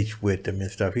engaged with them and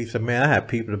stuff. He said, man, I had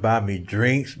people to buy me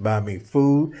drinks, buy me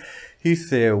food. He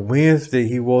said, Wednesday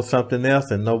he wore something else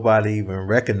and nobody even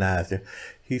recognized him.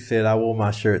 He said, I wore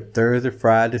my shirt Thursday,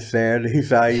 Friday, Saturday. He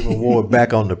said, I even wore it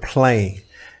back on the plane.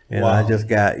 And wow. I just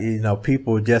got, you know,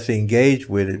 people just engaged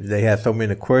with it. They had so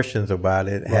many questions about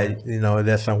it. Right. Had, you know,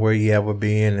 that's somewhere you ever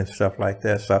been and stuff like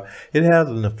that. So it has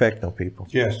an effect on people.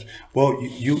 Yes. Well,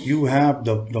 you have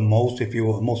the most, if you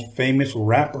will, most famous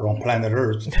rapper on planet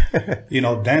Earth, you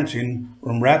know, dancing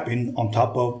and rapping on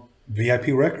top of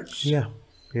VIP records. Yeah.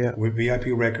 Yeah. With VIP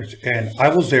records. And I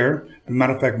was there. As a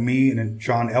matter of fact, me and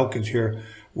John Elkins here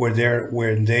were there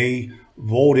when they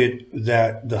voted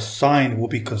that the sign will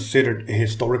be considered a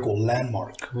historical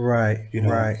landmark. Right. You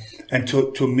know? Right. And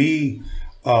to me,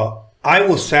 I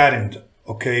was saddened,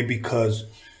 okay, because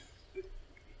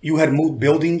you had moved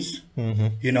buildings,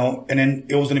 you know, and then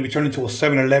it was going to be turned into a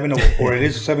 7-Eleven, or it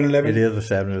is a 7-Eleven. It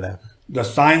is a 7-Eleven. The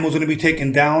sign was going to be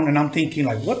taken down, and I'm thinking,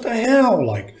 like, what the hell?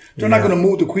 Like, they're not going to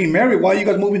move to Queen Mary. Why are you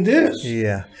guys moving this?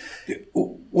 Yeah.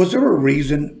 Was there a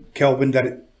reason, Kelvin,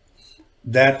 that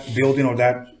that building or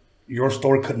that your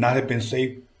store could not have been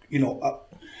saved? You know,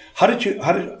 I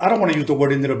don't want to use the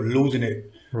word ended up losing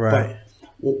it. Right.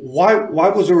 But why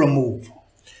was there a move?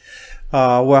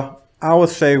 Well, I would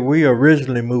say we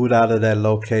originally moved out of that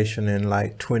location in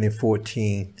like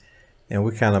 2014, and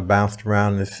we kind of bounced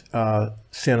around this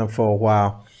center for a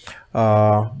while.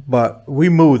 But we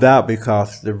moved out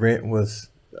because the rent was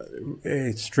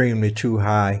extremely too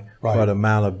high for the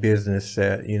amount of business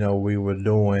that, you know, we were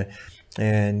doing.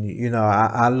 And, you know,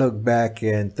 I look back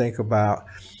and think about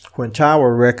when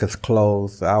Tower Records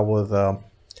closed, I was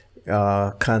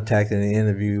contacted and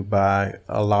interviewed by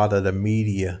a lot of the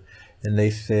media. And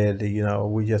they said, you know,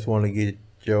 we just want to get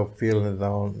your feelings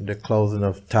on the closing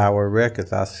of Tower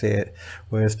Records. I said,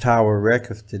 well, it's Tower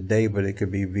Records today, but it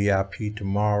could be VIP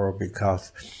tomorrow,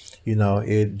 because, you know,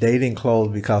 they didn't close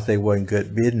because they weren't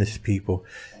good business people.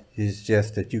 It's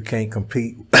just that you can't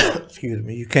compete, excuse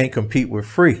me, you can't compete with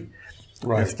free.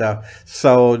 Right. And stuff.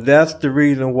 So that's the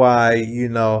reason why, you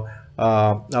know,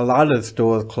 a lot of the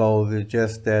stores closed. It's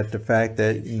just that the fact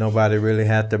that nobody really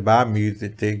had to buy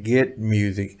music to get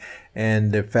music,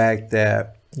 and the fact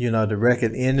that, you know, the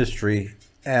record industry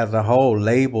as a whole,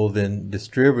 labels and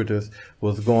distributors,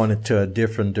 was going into a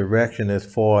different direction as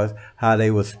far as how they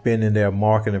were spending their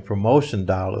marketing and promotion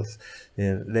dollars.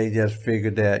 And they just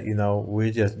figured that, you know,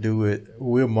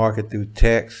 we'll market through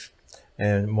text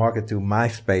and market through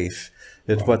MySpace.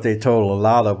 It's what they told a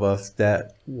lot of us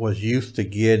that was used to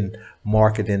getting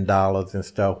marketing dollars and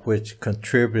stuff, which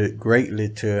contributed greatly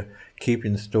to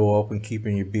keeping the store open,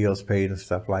 keeping your bills paid and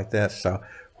stuff like that. So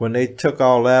when they took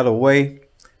all that away,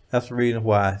 that's the reason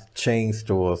why chain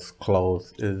stores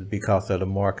closed, is because of the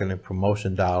marketing and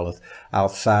promotion dollars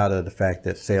outside of the fact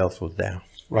that sales was down.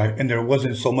 Right, and there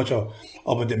wasn't so much of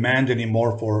a demand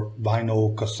anymore for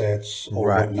vinyl cassettes or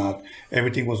whatnot.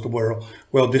 Everything was the world.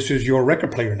 Well, this is your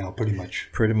record player now, pretty much.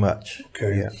 Pretty much.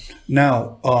 Okay. Yeah.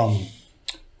 Now,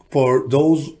 for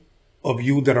those of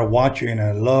you that are watching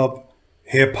and love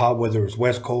hip hop, whether it's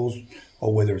West Coast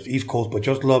or whether it's East Coast, but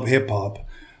just love hip hop,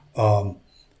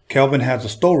 Kelvin has a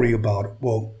story about,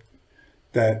 well,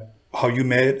 that how you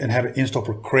met and had an install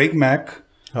for Craig Mack.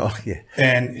 Oh, yeah.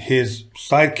 And his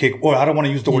sidekick, or I don't want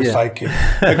to use the word sidekick,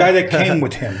 the guy that came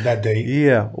with him that day.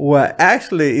 Yeah. Well,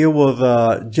 actually, it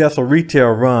was just a retail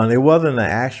run. It wasn't an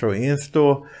actual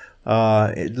in-store.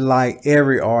 Like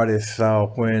every artist,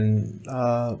 when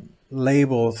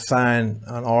labels sign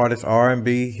an artist,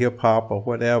 R&B, hip-hop, or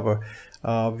whatever,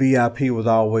 VIP was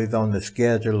always on the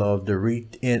schedule of the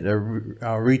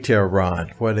retail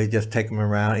run, where they just take them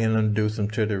around and introduce them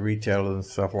to the retailers and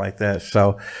stuff like that.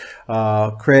 So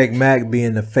Craig Mack,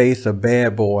 being the face of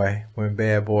Bad Boy when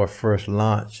Bad Boy first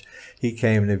launched, he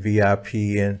came to VIP,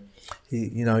 and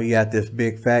he got this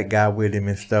big fat guy with him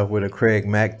and stuff with a Craig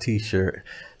Mack t-shirt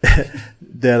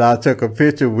that I took a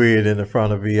picture with in the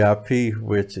front of VIP,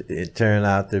 which it turned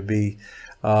out to be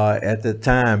at the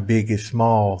time Biggie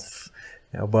Smalls.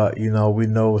 But, we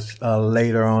know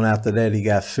later on after that he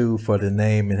got sued for the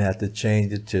name and had to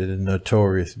change it to the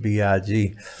Notorious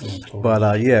B.I.G. But,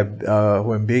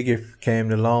 when Biggie came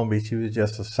to Long Beach, he was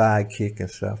just a sidekick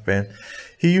and stuff. And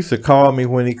he used to call me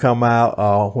when he come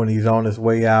out, when he's on his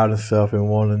way out and stuff, and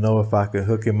wanted to know if I could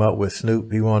hook him up with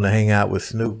Snoop. He wanted to hang out with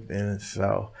Snoop. And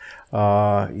so,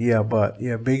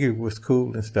 Biggie was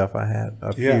cool and stuff. I had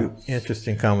a few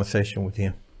interesting conversation with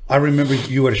him. I remember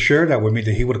you had shared that with me,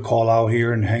 that he would call out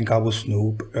here and hang out with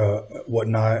Snoop,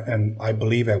 whatnot. And I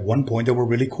believe at one point they were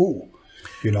really cool,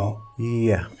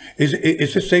 Yeah. Is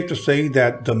it safe to say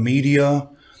that the media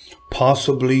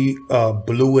possibly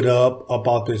blew it up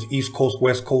about this East Coast,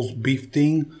 West Coast beef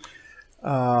thing?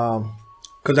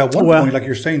 Because at one point, like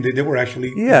you're saying, they were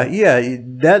actually... Yeah,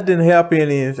 that didn't help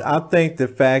any. I think the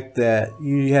fact that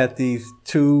you had these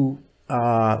two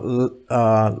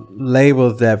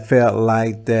labels that felt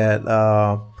like that,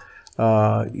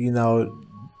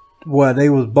 they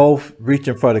was both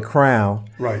reaching for the crown.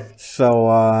 Right. So,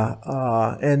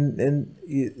 and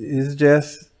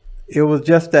it was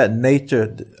just that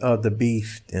nature of the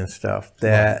beast and stuff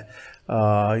that,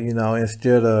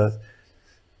 instead of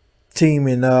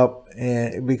teaming up,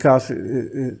 and because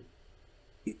to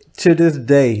this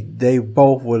day, they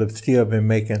both would have still been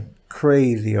making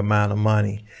crazy amount of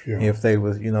money if they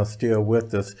was still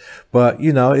with us. But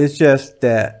it's just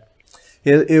that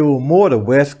it was more the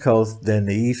West Coast than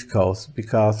the East Coast,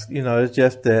 because it's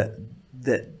just that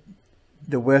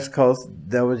the West Coast,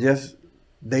 that was just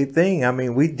they thing. I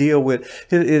mean, we deal with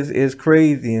it's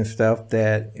crazy and stuff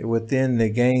that within the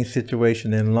gang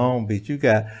situation in Long Beach, you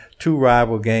got two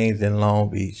rival gangs in Long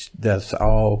Beach that's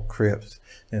all Crips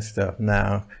and stuff.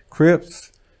 Now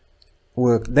Crips,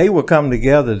 they would come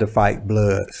together to fight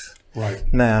Bloods. Right.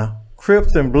 Now,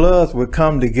 Crips and Bloods would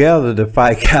come together to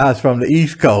fight guys from the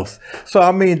East Coast. So,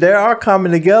 I mean, there are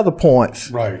coming together points.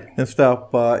 Right. And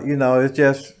stuff. But, it's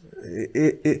just,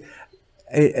 it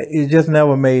just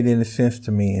never made any sense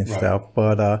to me and stuff.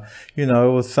 But, it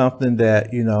was something that,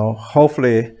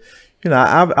 hopefully,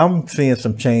 I'm seeing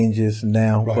some changes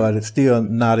now, but it's still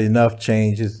not enough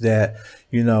changes that,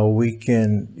 we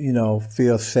can,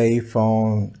 feel safe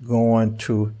on going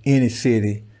to any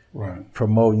city,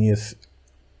 promoting your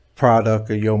product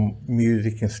or your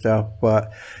music and stuff.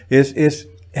 But it's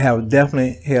have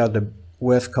definitely held the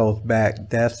West Coast back.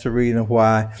 That's the reason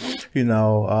why,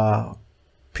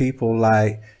 people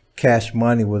like Cash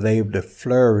Money was able to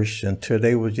flourish until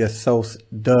they were just so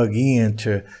dug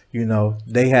into,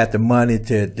 they had the money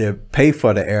to pay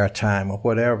for the airtime or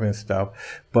whatever and stuff.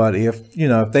 But if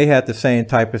they had the same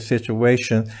type of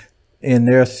situation in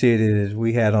their city as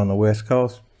we had on the West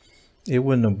Coast, it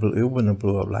wouldn't have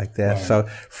blew up like that. Right. So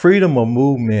freedom of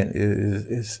movement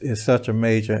is such a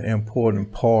major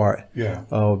important part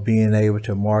of being able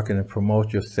to market and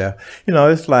promote yourself.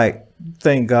 It's like,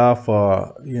 thank God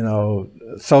for,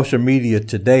 social media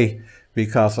today,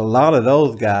 because a lot of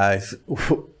those guys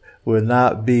would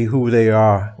not be who they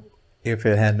are if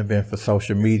it hadn't been for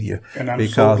social media. And I'm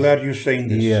so glad you're saying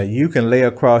this. Yeah, you can lay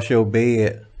across your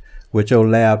bed with your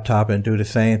laptop and do the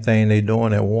same thing they're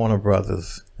doing at Warner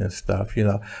Brothers and stuff.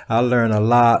 I learned a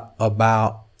lot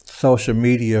about social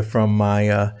media from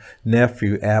my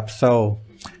nephew, Absol,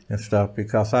 and stuff,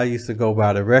 because I used to go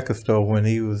by the record store when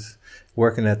he was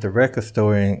working at the record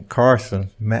store in Carson,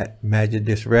 Magic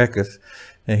Disc Records.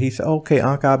 And he said, okay,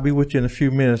 Uncle, I'll be with you in a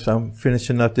few minutes. I'm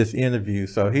finishing up this interview.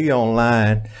 So he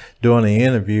online doing the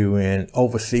interview and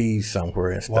overseas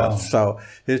somewhere and stuff. Wow. So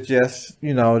it's just,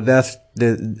 that's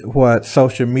what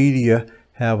social media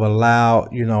have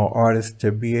allowed, artists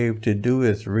to be able to do,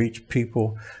 is reach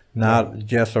people, not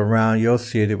just around your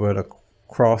city, but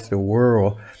across the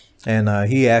world. And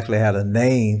he actually had a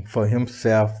name for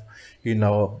himself,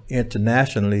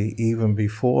 internationally, even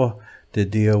before the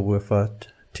deal with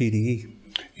TDE.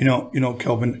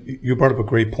 Kelvin, you brought up a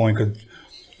great point, because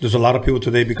there's a lot of people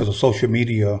today, because of social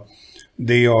media,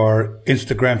 they are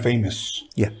Instagram famous.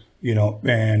 Yeah.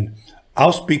 And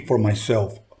I'll speak for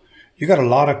myself. You got a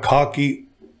lot of cocky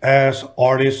ass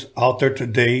artists out there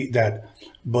today that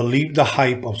believe the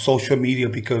hype of social media,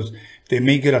 because they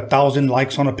may get 1,000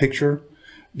 likes on a picture.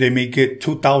 They may get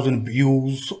 2,000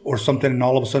 views or something, and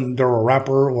all of a sudden they're a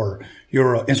rapper or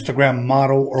you're an Instagram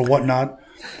model or whatnot.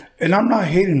 And I'm not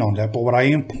hating on that, but what I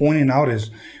am pointing out is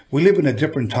we live in a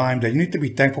different time that you need to be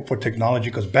thankful for technology,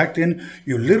 because back then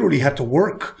you literally had to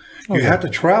work. You had to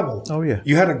travel. Oh, yeah.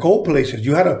 You had to go places.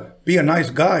 You had to be a nice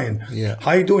guy. And Yeah.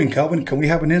 how you doing, Calvin? Can we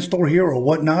have an in-store here or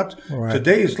whatnot? Right.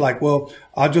 Today it's like, well,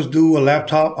 I'll just do a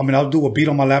laptop. I'll do a beat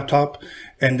on my laptop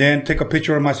and then take a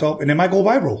picture of myself, and it might go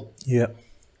viral. Yeah.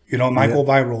 You know, it might go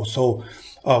viral. So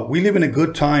we live in a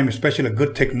good time, especially a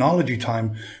good technology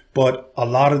time. But a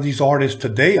lot of these artists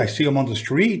today, I see them on the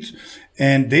streets,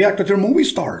 and they act like they're movie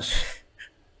stars.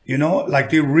 You know, like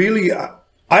they really,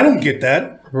 I don't get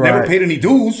that. Never Right. paid any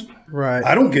dues. Right.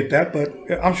 I don't get that, but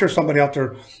I'm sure somebody out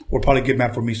there will probably get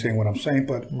mad for me saying what I'm saying.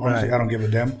 But honestly, I don't give a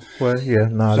damn. Well, yeah,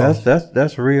 no, So-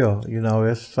 that's real. You know,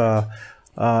 it's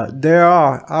there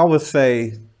are, I would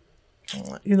say,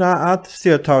 you know, I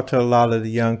still talk to a lot of the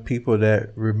young people that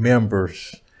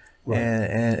remembers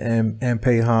and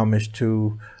pay homage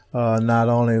to not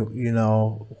only, you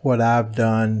know, what I've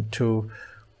done, to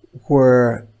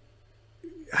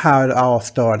how it all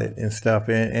started and stuff,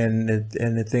 and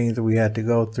the things that we had to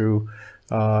go through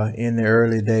in the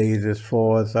early days, as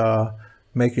far as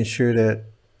making sure that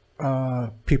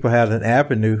people had an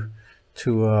avenue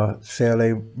to sell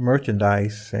their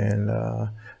merchandise and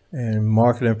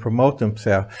market and promote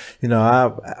themselves. You know, I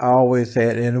always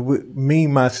had, and me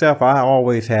myself, I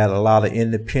always had a lot of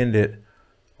independent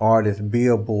artist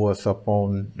billboards up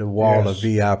on the wall of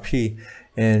VIP,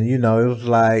 and you know, it was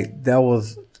like that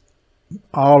was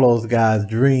all those guys'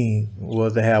 dream,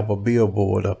 was to have a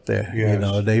billboard up there. You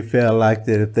know, they felt like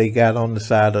that if they got on the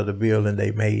side of the building,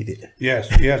 they made it. Yes,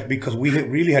 because we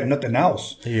really had nothing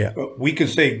else. Yeah. We can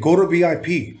say, go to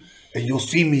VIP and you'll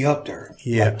see me up there.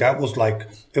 Yeah. Like that was like,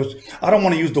 it was, I don't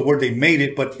want to use the word they made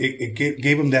it, but it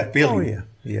gave them that feeling. Oh,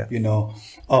 yeah. You know,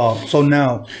 so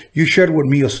now you shared with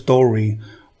me a story.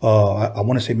 I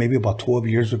want to say maybe about 12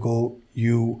 years ago,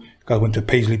 you guys went to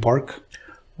Paisley Park.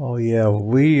 Oh yeah,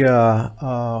 we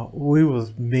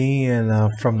was me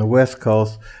and from the West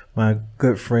Coast, my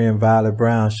good friend Violet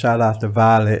Brown. Shout out to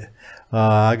Violet.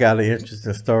 I got an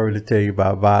interesting story to tell you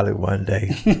about Violet one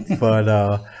day.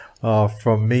 But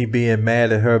from me being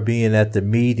mad at her being at the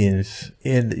meetings,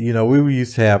 you know, we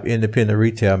used to have independent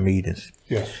retail meetings.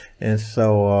 Yes. And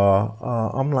so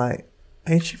I'm like,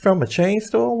 ain't she from a chain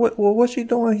store? What's she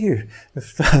doing here? And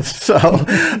stuff. So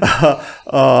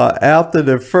after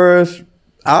the first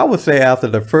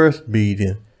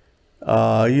meeting,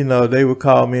 you know, they would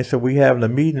call me and say, we having a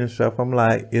meeting and stuff. I'm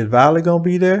like, is Violet going to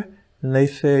be there? And they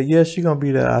said, yes, she's going to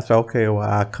be there. I said, okay, well,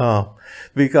 I'll come.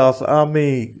 Because, I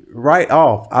mean, right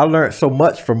off, I learned so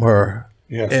much from her.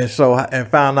 Yes. And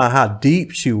found out how deep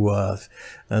she was.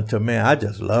 Until, man, I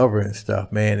just love her and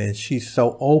stuff, man. And she's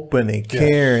so open and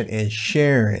caring and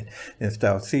sharing and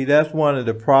stuff. See, that's one of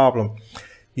the problems,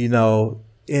 you know,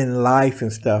 in life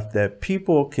and stuff, that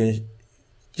people can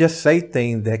just say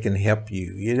things that can help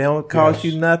you. It don't cost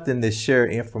you nothing to share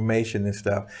information and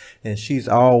stuff. And she's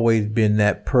always been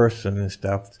that person and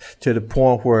stuff, to the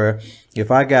point where if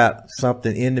I got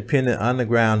something independent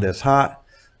underground that's hot,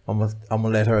 I'm gonna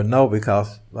let her know,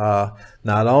 because not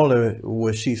only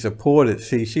was she supported,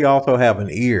 see, she also have an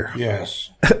ear.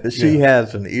 Yes. She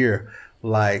has an ear,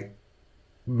 like,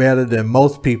 better than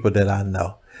most people that I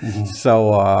know.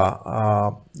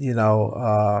 So you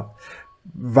know,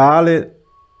 Violet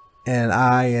and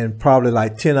I and probably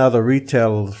like 10 other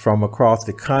retailers from across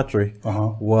the country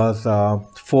was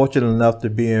fortunate enough to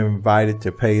be invited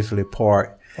to Paisley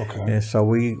Park. Okay. And so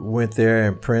we went there,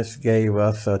 and Prince gave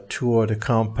us a tour of the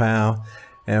compound.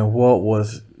 And what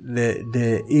was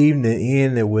the evening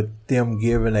ended with them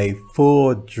giving a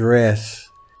full dress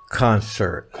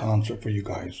concert For you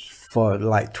guys. for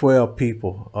like 12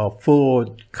 people, a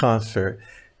full concert.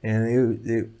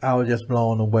 And I was just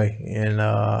blown away. And,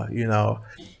 you know,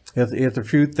 it's a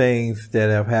few things that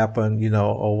have happened, you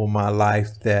know, over my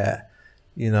life that,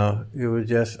 you know, it was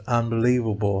just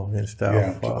unbelievable and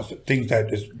stuff. Yeah, things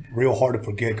that is real hard to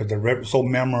forget because they're so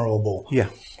memorable. Yeah.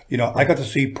 You know, I got to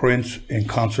see Prince in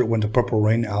concert when the Purple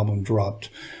Rain album dropped.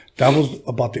 That was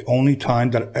about the only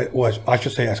time that it was, I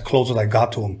should say, as close as I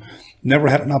got to him. Never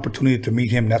had an opportunity to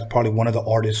meet him. That's probably one of the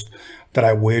artists that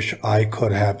I wish I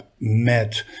could have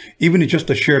met. Even just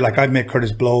to share, like I met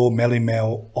Curtis Blow, Melly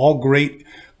Mel, all great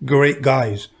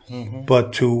guys.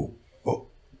 But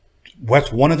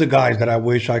Wes, one of the guys that I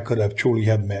wish I could have truly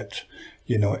have met,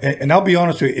 you know, and I'll be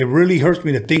honest with you, it really hurts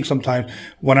me to think sometimes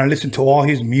when I listen to all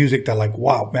his music that like,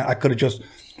 wow, man, if I could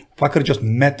have just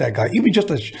met that guy, even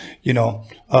just as, you know,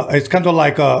 it's kind of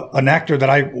like an actor that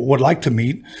I would like to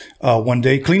meet one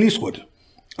day, Clint Eastwood.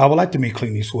 I would like to meet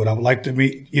Clint Eastwood. I would like to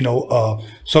meet,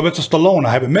 Sylvester Stallone.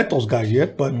 I haven't met those guys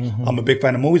yet, but I'm a big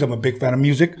fan of movies. I'm a big fan of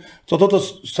music. So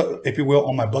those are, if you will,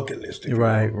 on my bucket list.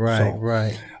 Right.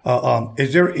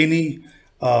 Is there any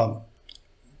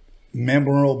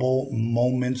memorable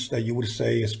moments that you would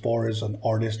say, as far as an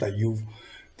artist that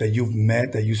you've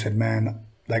met, that you said, man,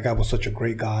 that guy was such a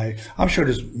great guy? I'm sure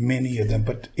there's many of them,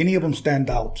 but any of them stand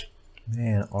out?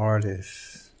 Man,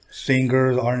 artists,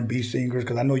 singers, R&B singers,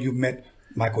 because I know you met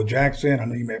Michael Jackson. I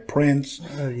know you met Prince.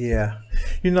 Yeah,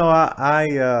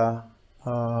 I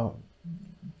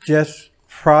just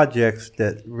projects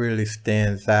that really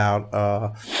stands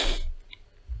out.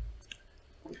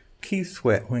 Keith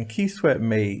Sweat. When Keith Sweat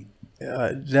made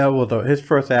that was his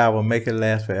first album, Make It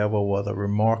Last Forever, was a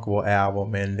remarkable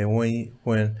album. And then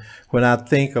when I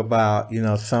think about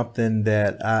something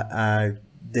that I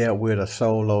dealt with a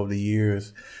soul over the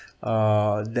years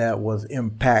that was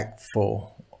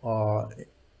impactful.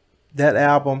 That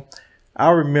album,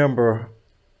 I remember,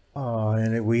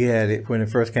 we had it when it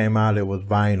first came out. It was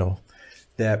vinyl.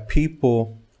 That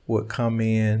people would come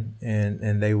in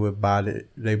and they would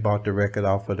they bought the record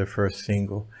off of the first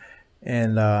single,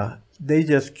 and they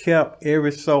just kept,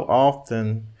 every so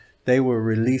often they would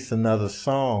release another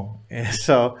song, and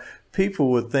so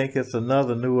people would think it's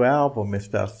another new album and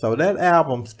stuff. So that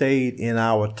album stayed in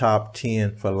our top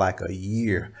 10 for like a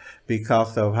year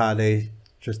because of how they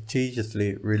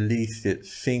strategically released it,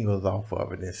 singles off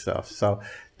of it and stuff. So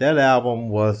that album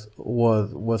was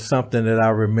something that I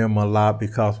remember a lot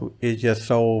because it just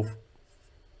so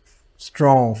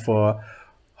strong for a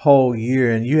whole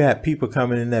year. And you had people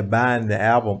coming in there buying the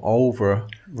album over,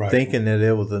 thinking that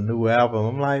it was a new album.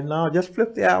 I'm like, no, just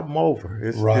flip the album over.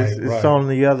 It's on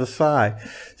the other side.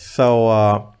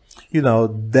 So,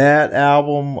 that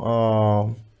album,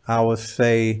 I would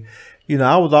say,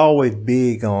 I was always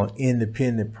big on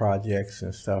independent projects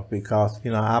and stuff because,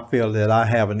 I feel that I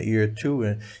have an ear too,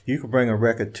 and you can bring a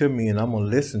record to me and I'm going to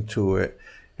listen to it.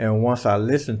 And once I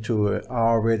listen to it, I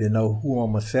already know who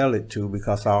I'm going to sell it to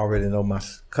because I already know my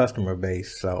customer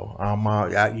base. So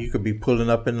you could be pulling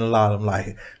up in the lot. I'm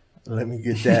like, let me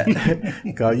get that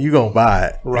because you're going to buy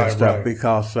it. Right.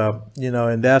 Because,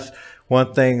 and that's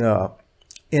one thing,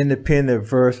 independent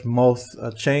versus most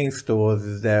chain stores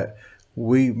is that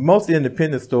most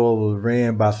independent stores was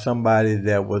ran by somebody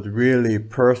that was really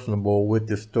personable with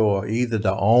the store, either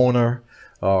the owner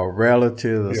or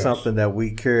relative or something that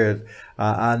we cared.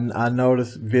 I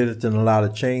noticed visiting a lot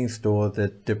of chain stores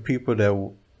that the people that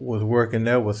was working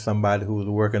there was somebody who was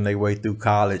working their way through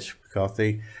college because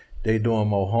they doing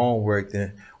more homework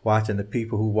than watching the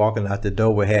people who walking out the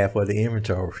door with half of the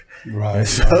inventory. Right.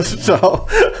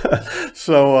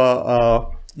 So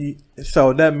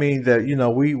that means that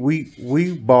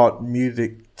we bought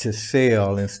music to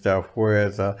sell and stuff,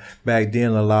 whereas back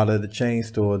then a lot of the chain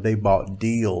stores they bought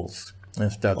deals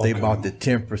and stuff. Okay. They bought the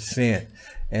 10%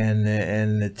 and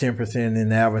the 10%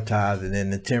 in advertising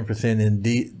and the 10% in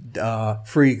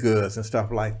free goods and stuff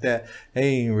like that.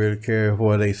 They didn't really care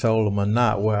whether they sold them or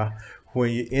not. Well,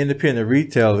 when you independent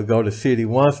retailer go to City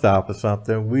One Stop or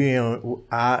something,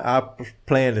 I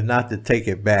planned not to take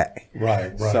it back.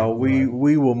 Right. So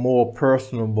we were more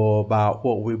personable about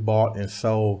what we bought and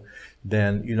sold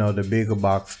than the bigger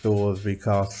box stores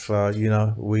because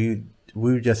we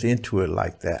were just into it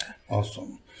like that.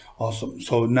 Awesome.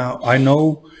 So now I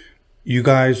know you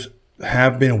guys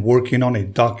have been working on a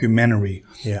documentary,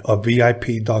 a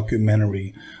VIP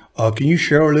documentary. Can you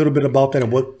share a little bit about that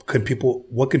and what can people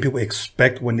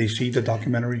expect when they see the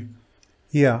documentary?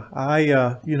 Yeah,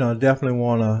 I definitely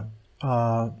want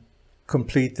to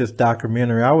complete this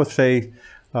documentary. I would say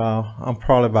I'm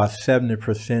probably about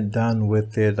 70% done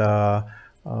with it.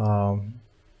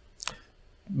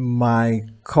 My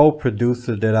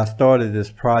co-producer that I started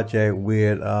this project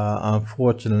with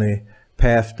unfortunately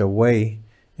passed away,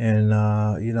 and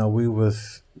we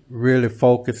was really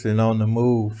focusing on the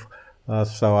move.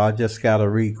 So I just got to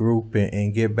regroup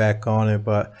and get back on it.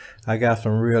 But I got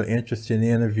some real interesting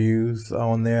interviews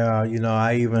on there.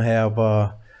 I even have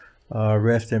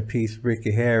rest in peace,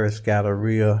 Ricky Harris got a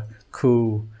real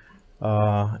cool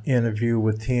interview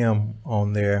with him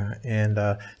on there. And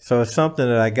so it's something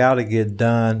that I got to get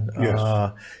done.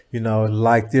 Yes.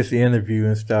 Like this interview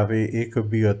and stuff, it could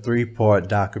be a 3-part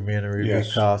documentary. Yes.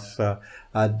 Because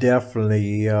I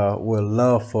definitely would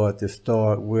love for it to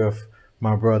start with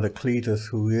my brother Cletus,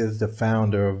 who is the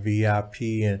founder of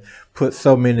VIP and put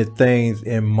so many things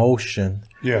in motion.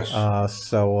 Yes. But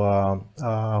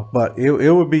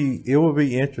it would be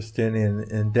interesting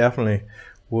and definitely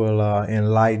will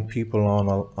enlighten people on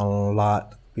a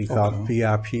lot because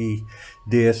VIP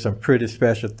did some pretty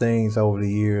special things over the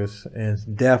years, and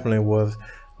definitely was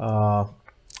a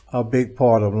big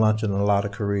part of launching a lot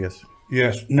of careers.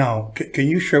 Yes. Now, can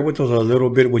you share with us a little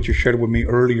bit what you shared with me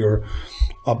earlier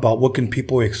about what can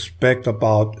people expect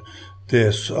about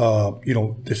this,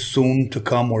 this soon to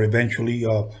come or eventually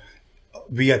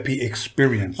VIP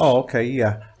experience? Oh, okay,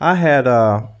 yeah. I had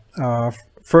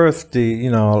first, a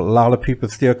lot of people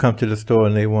still come to the store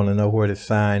and they want to know where the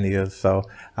sign is. So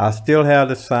I still have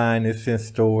the sign. It's in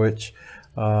storage.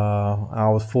 I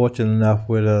was fortunate enough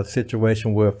with a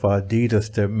situation with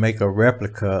Adidas to make a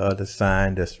replica of the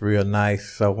sign that's real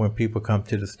nice. So when people come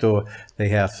to the store, they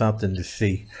have something to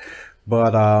see.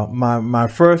 But my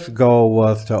first goal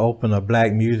was to open a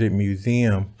black music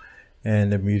museum,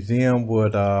 and the museum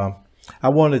would. I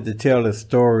wanted to tell the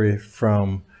story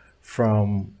from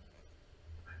the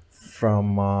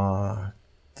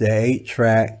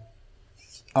 8-track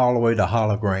all the way to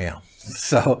hologram.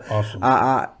 So awesome.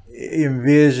 I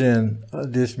envision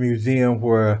this museum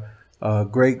where a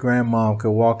great grandmom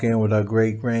could walk in with her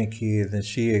great grandkids and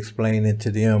she explaining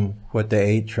to them what the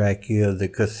 8-track is, the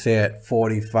cassette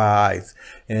 45s.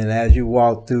 And as you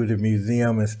walk through the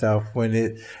museum and stuff,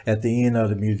 at the end of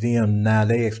the museum, now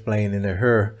they explaining to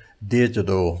her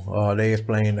digital, they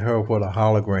explain to her what a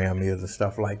hologram is and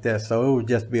stuff like that. So it would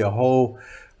just be a whole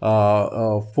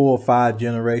 4 or 5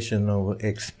 generational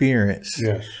experience.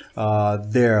 Yes.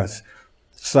 Theirs.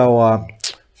 So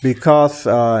because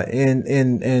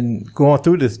in going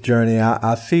through this journey,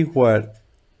 I see what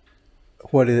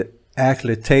it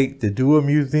actually takes to do a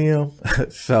museum.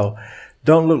 So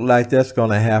don't look like that's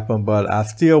going to happen, but I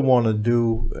still want to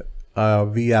do a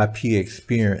VIP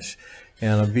experience.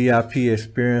 And a VIP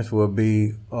experience will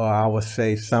be, I would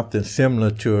say, something similar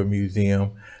to a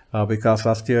museum, because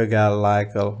I still got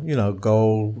like,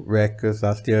 gold records.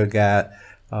 I still got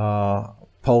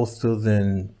posters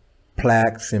and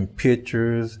plaques and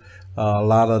pictures, a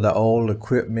lot of the old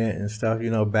equipment and stuff.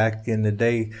 Back in the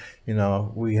day,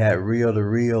 we had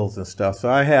reel-to-reels and stuff.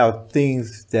 So I have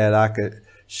things that I could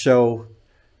show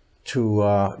to,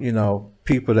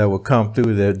 people that would come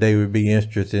through that they would be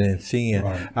interested in seeing.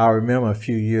 Right. I remember a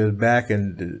few years back,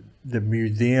 and the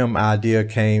museum idea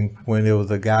came when there was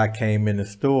a guy came in the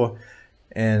store,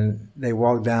 and they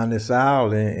walked down this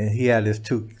aisle, and he had his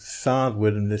 2 sons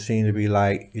with him that seemed to be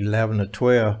like 11 or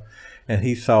 12, and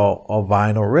he saw a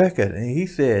vinyl record, and he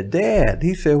said, "Dad,"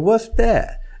 he said, "what's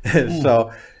that?" And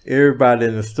so everybody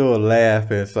in the store laughed,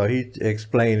 and so he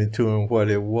explained it to him what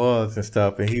it was and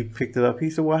stuff, and he picked it up. He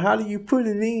said, "Well, how do you put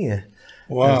it in?"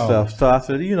 Wow. And stuff. So I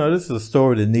said, this is a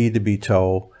story that needs to be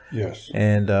told. Yes.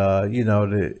 And all of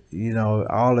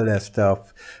that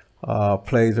stuff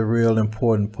plays a real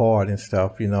important part and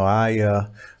stuff. A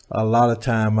lot of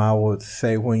time I would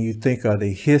say, when you think of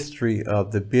the history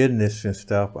of the business and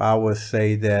stuff, I would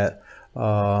say that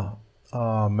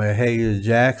Mahalia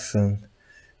Jackson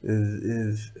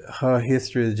is her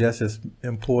history is just as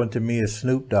important to me as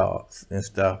Snoop Dogg's and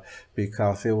stuff,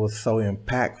 because it was so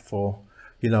impactful,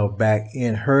 back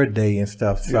in her day and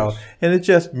stuff. So, yes. And it's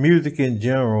just music in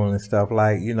general and stuff.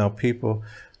 Like, people,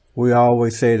 we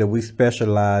always say that we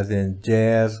specialize in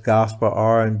jazz, gospel,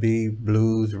 R&B,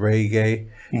 blues, reggae,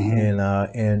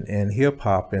 and hip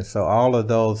hop. And so all of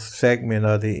those segments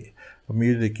of the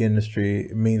music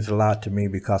industry means a lot to me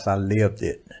because I lived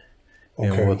it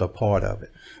and was a part of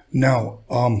it. Now,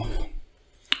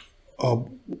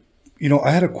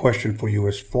 I had a question for you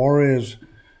as far as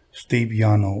Steve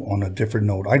Yano. On a different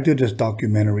note, I did this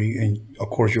documentary, and of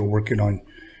course you're working on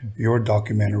your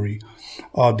documentary.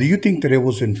 Do you think that it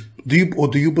was do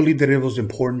you believe that it was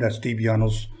important that Steve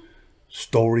Yano's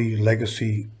story,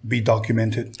 legacy be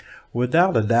documented?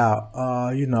 Without a doubt.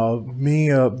 Me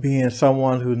being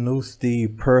someone who knew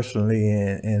Steve personally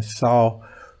and saw,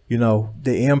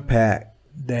 the impact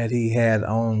that he had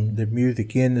on the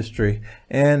music industry,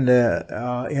 and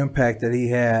the impact that he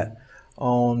had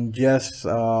on just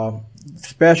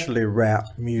especially rap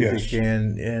music.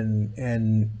 Yes.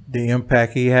 and the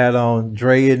impact he had on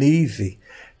Dre and Easy.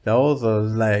 Those are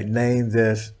like names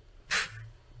that's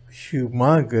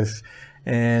humongous.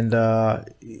 And I'm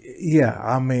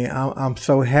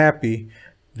so happy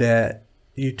that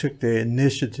you took the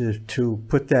initiative to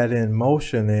put that in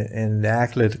motion and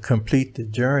actually to complete the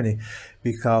journey,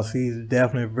 because he's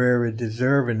definitely very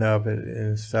deserving of it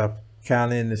and stuff.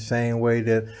 Kind of in the same way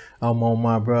that I'm on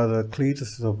my brother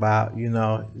Cletus about,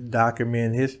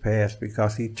 documenting his past,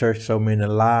 because he touched so many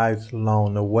lives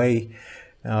along the way,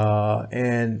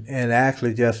 and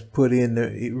actually just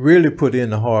really put in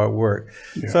the hard work.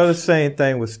 Yes. So the same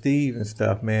thing with Steve and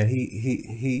stuff, man.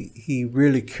 He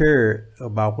really cared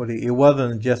about it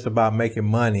wasn't just about making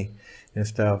money. and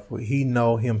stuff. He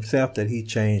know himself that he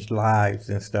changed lives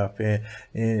and stuff, and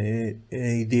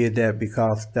he did that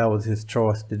because that was his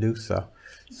choice to do so.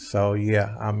 So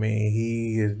yeah, I mean,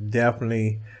 he is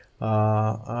definitely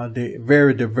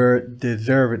very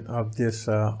deserving of this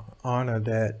honor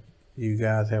that you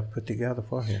guys have put together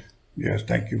for him. Yes,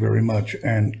 thank you very much.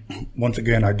 And once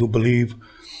again, I do believe,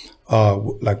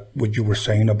 like what you were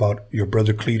saying about your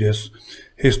brother Cletus,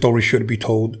 his story should be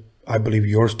told. I believe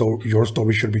your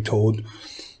story should be told.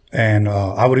 And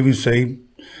I would even say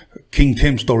King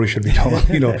Tim's story should be told,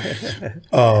 you know.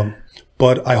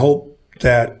 But I hope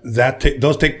that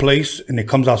does take place and it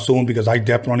comes out soon, because I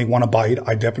definitely want to buy it.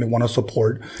 I definitely want to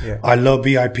support. Yeah. I love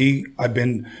VIP. I've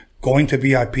been going to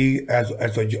VIP as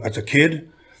a kid.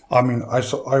 I mean,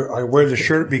 I wear the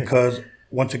shirt because,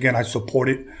 once again, I support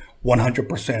it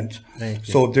 100%.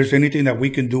 So if there's anything that we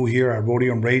can do here at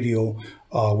Roadium Radio,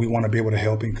 we want to be able to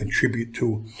help and contribute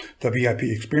to the VIP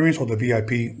experience or the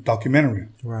VIP documentary.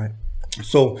 Right.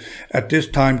 So at this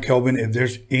time, Kelvin, if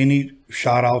there's any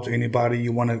shout outs, anybody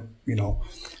you want to, you know,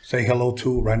 say hello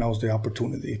to, right now is the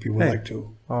opportunity if you would like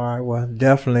to. All right. Well,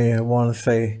 definitely I want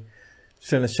to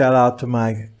send a shout out to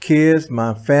my kids,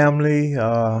 my family,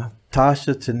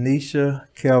 Tasha, Tanisha,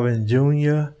 Kelvin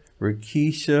Jr.,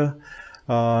 Rikisha,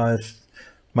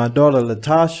 my daughter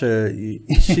Latasha.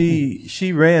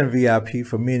 She ran VIP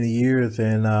for many years,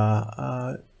 and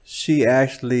she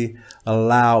actually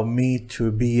allowed me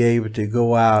to be able to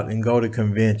go out and go to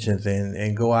conventions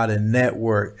and go out and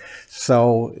network.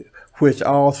 So, which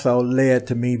also led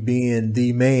to me being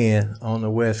the man on the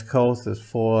West Coast as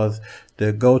far as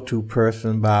the go-to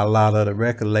person by a lot of the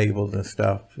record labels and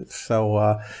stuff.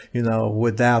 So, you know,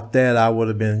 without that, I would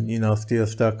have been, you know, still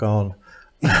stuck on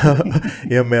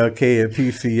MLK and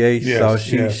PCH. Yes,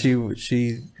 so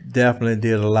she definitely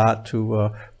did a lot to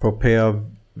propel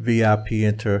VIP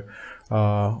into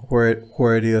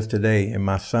where it is today. And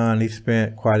my son, he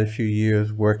spent quite a few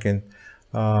years working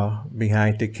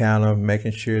behind the counter,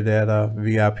 making sure that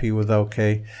VIP was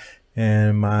okay.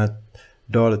 And my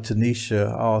daughter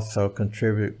Tanisha also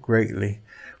contributed greatly.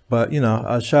 But, you know,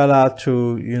 a shout out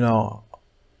to, you know,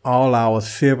 all our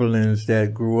siblings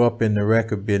that grew up in the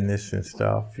record business and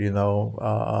stuff, you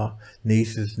know,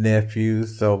 nieces,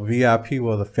 nephews. So VIP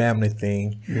was a family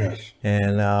thing. Yes.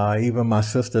 And even my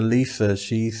sister Lisa,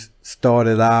 she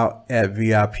started out at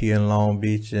VIP in Long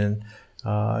Beach, and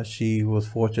she was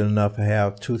fortunate enough to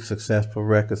have 2 successful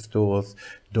record stores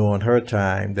during her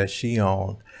time that she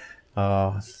owned.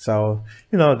 So,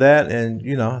 you know, that, and,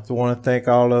 you know, I want to thank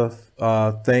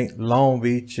thank Long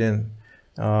Beach and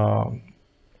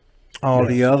all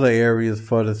the other areas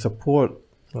for the support.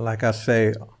 Like I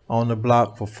say, on the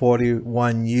block for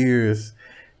 41 years.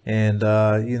 And,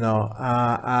 you know,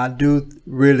 I do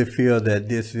really feel that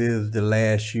this is the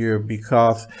last year,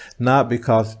 not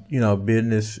because, you know,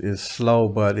 business is slow,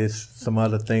 but it's some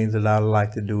other things that I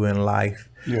like to do in life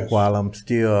while I'm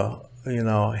still, you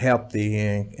know, healthy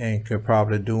and could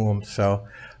probably do them. So,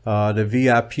 the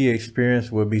VIP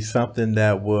experience will be something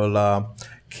that will,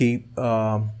 keep,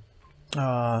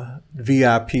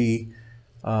 VIP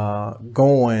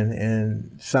going,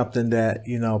 and something that,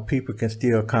 you know, people can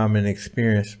still come and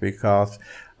experience, because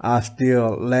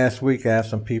last week I had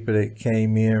some people that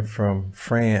came in from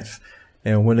France,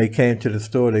 and when they came to the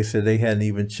store, they said they hadn't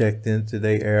even checked into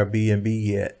their Airbnb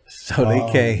yet. So they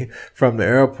came from the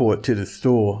airport to the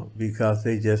store because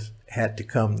they just had to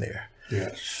come there.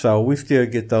 Yes. So we still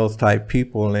get those type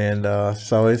people, and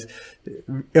so it's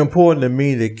important to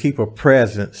me to keep a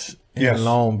presence in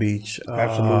Long Beach.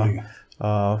 Absolutely.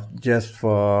 Just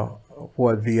for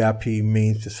what VIP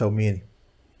means to so many.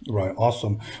 Right.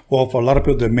 Awesome. Well, for a lot of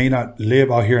people that may not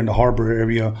live out here in the harbor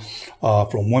area,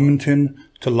 from Wilmington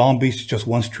to Long Beach, just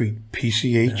one street,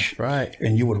 PCH. That's right.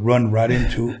 And you would run right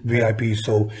into VIP.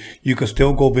 So you could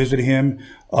still go visit him,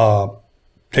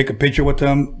 take a picture with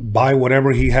him, buy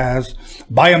whatever he has,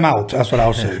 buy him out. That's what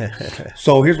I'll say.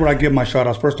 So here's what I give my shout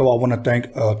outs. First of all, I want to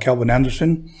thank Kelvin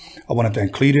Anderson. I want to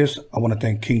thank Cletus. I want to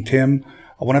thank King Tim.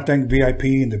 I want to thank VIP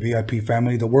and the VIP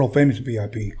family, the world famous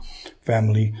VIP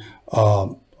family.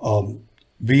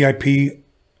 VIP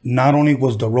not only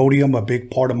was the Roadium a big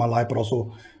part of my life, but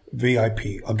also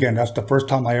VIP. Again, that's the first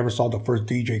time I ever saw the first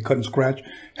DJ cut and scratch.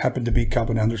 Happened to be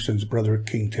Kelvin Anderson's brother,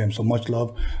 King Tim. So much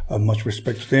love, much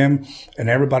respect to them. And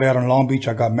everybody out in Long Beach,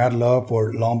 I got mad love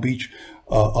for Long Beach.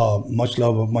 Much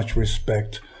love, much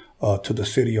respect to the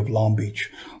city of Long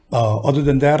Beach. Other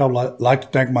than that, I would like to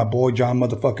thank my boy, John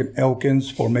motherfucking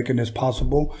Elkins, for making this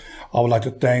possible. I would like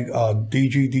to thank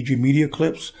DG Media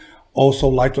Clips. Also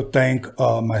like to thank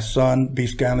my son, B.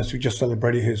 Scanless, who just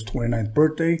celebrated his 29th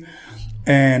birthday.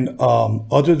 And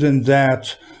other than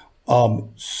that,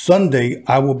 Sunday,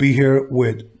 I will be here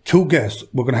with 2 guests.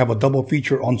 We're going to have a double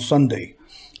feature on Sunday.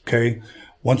 Okay.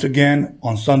 Once again,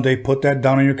 on Sunday, put that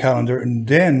down on your calendar. And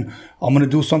then I'm going to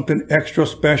do something extra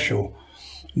special.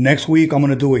 Next week, I'm going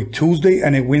to do a Tuesday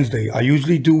and a Wednesday. I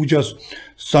usually do just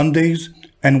Sundays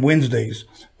and Wednesdays,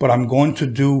 but I'm going to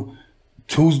do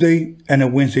Tuesday and a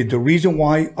Wednesday. The reason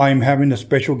why I'm having a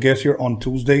special guest here on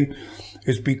Tuesday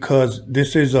is because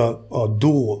this is a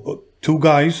duo, 2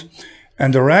 guys,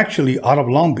 and they're actually out of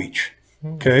Long Beach.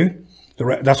 Okay.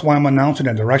 That's why I'm announcing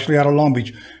that they're actually out of Long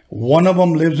Beach. One of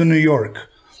them lives in New York,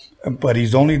 but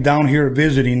he's only down here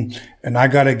visiting, and I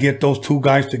got to get those 2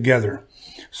 guys together.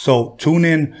 So tune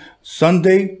in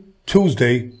Sunday,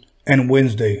 Tuesday, and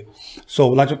Wednesday.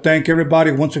 So I'd like to thank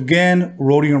everybody once again.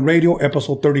 Roadium Radio,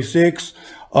 episode 36.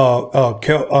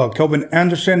 Kelvin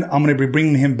Anderson, I'm going to be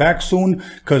bringing him back soon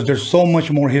because there's so much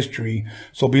more history.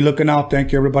 So be looking out.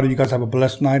 Thank you, everybody. You guys have a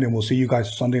blessed night, and we'll see you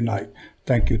guys Sunday night.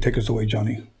 Thank you. Take us away,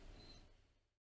 Johnny.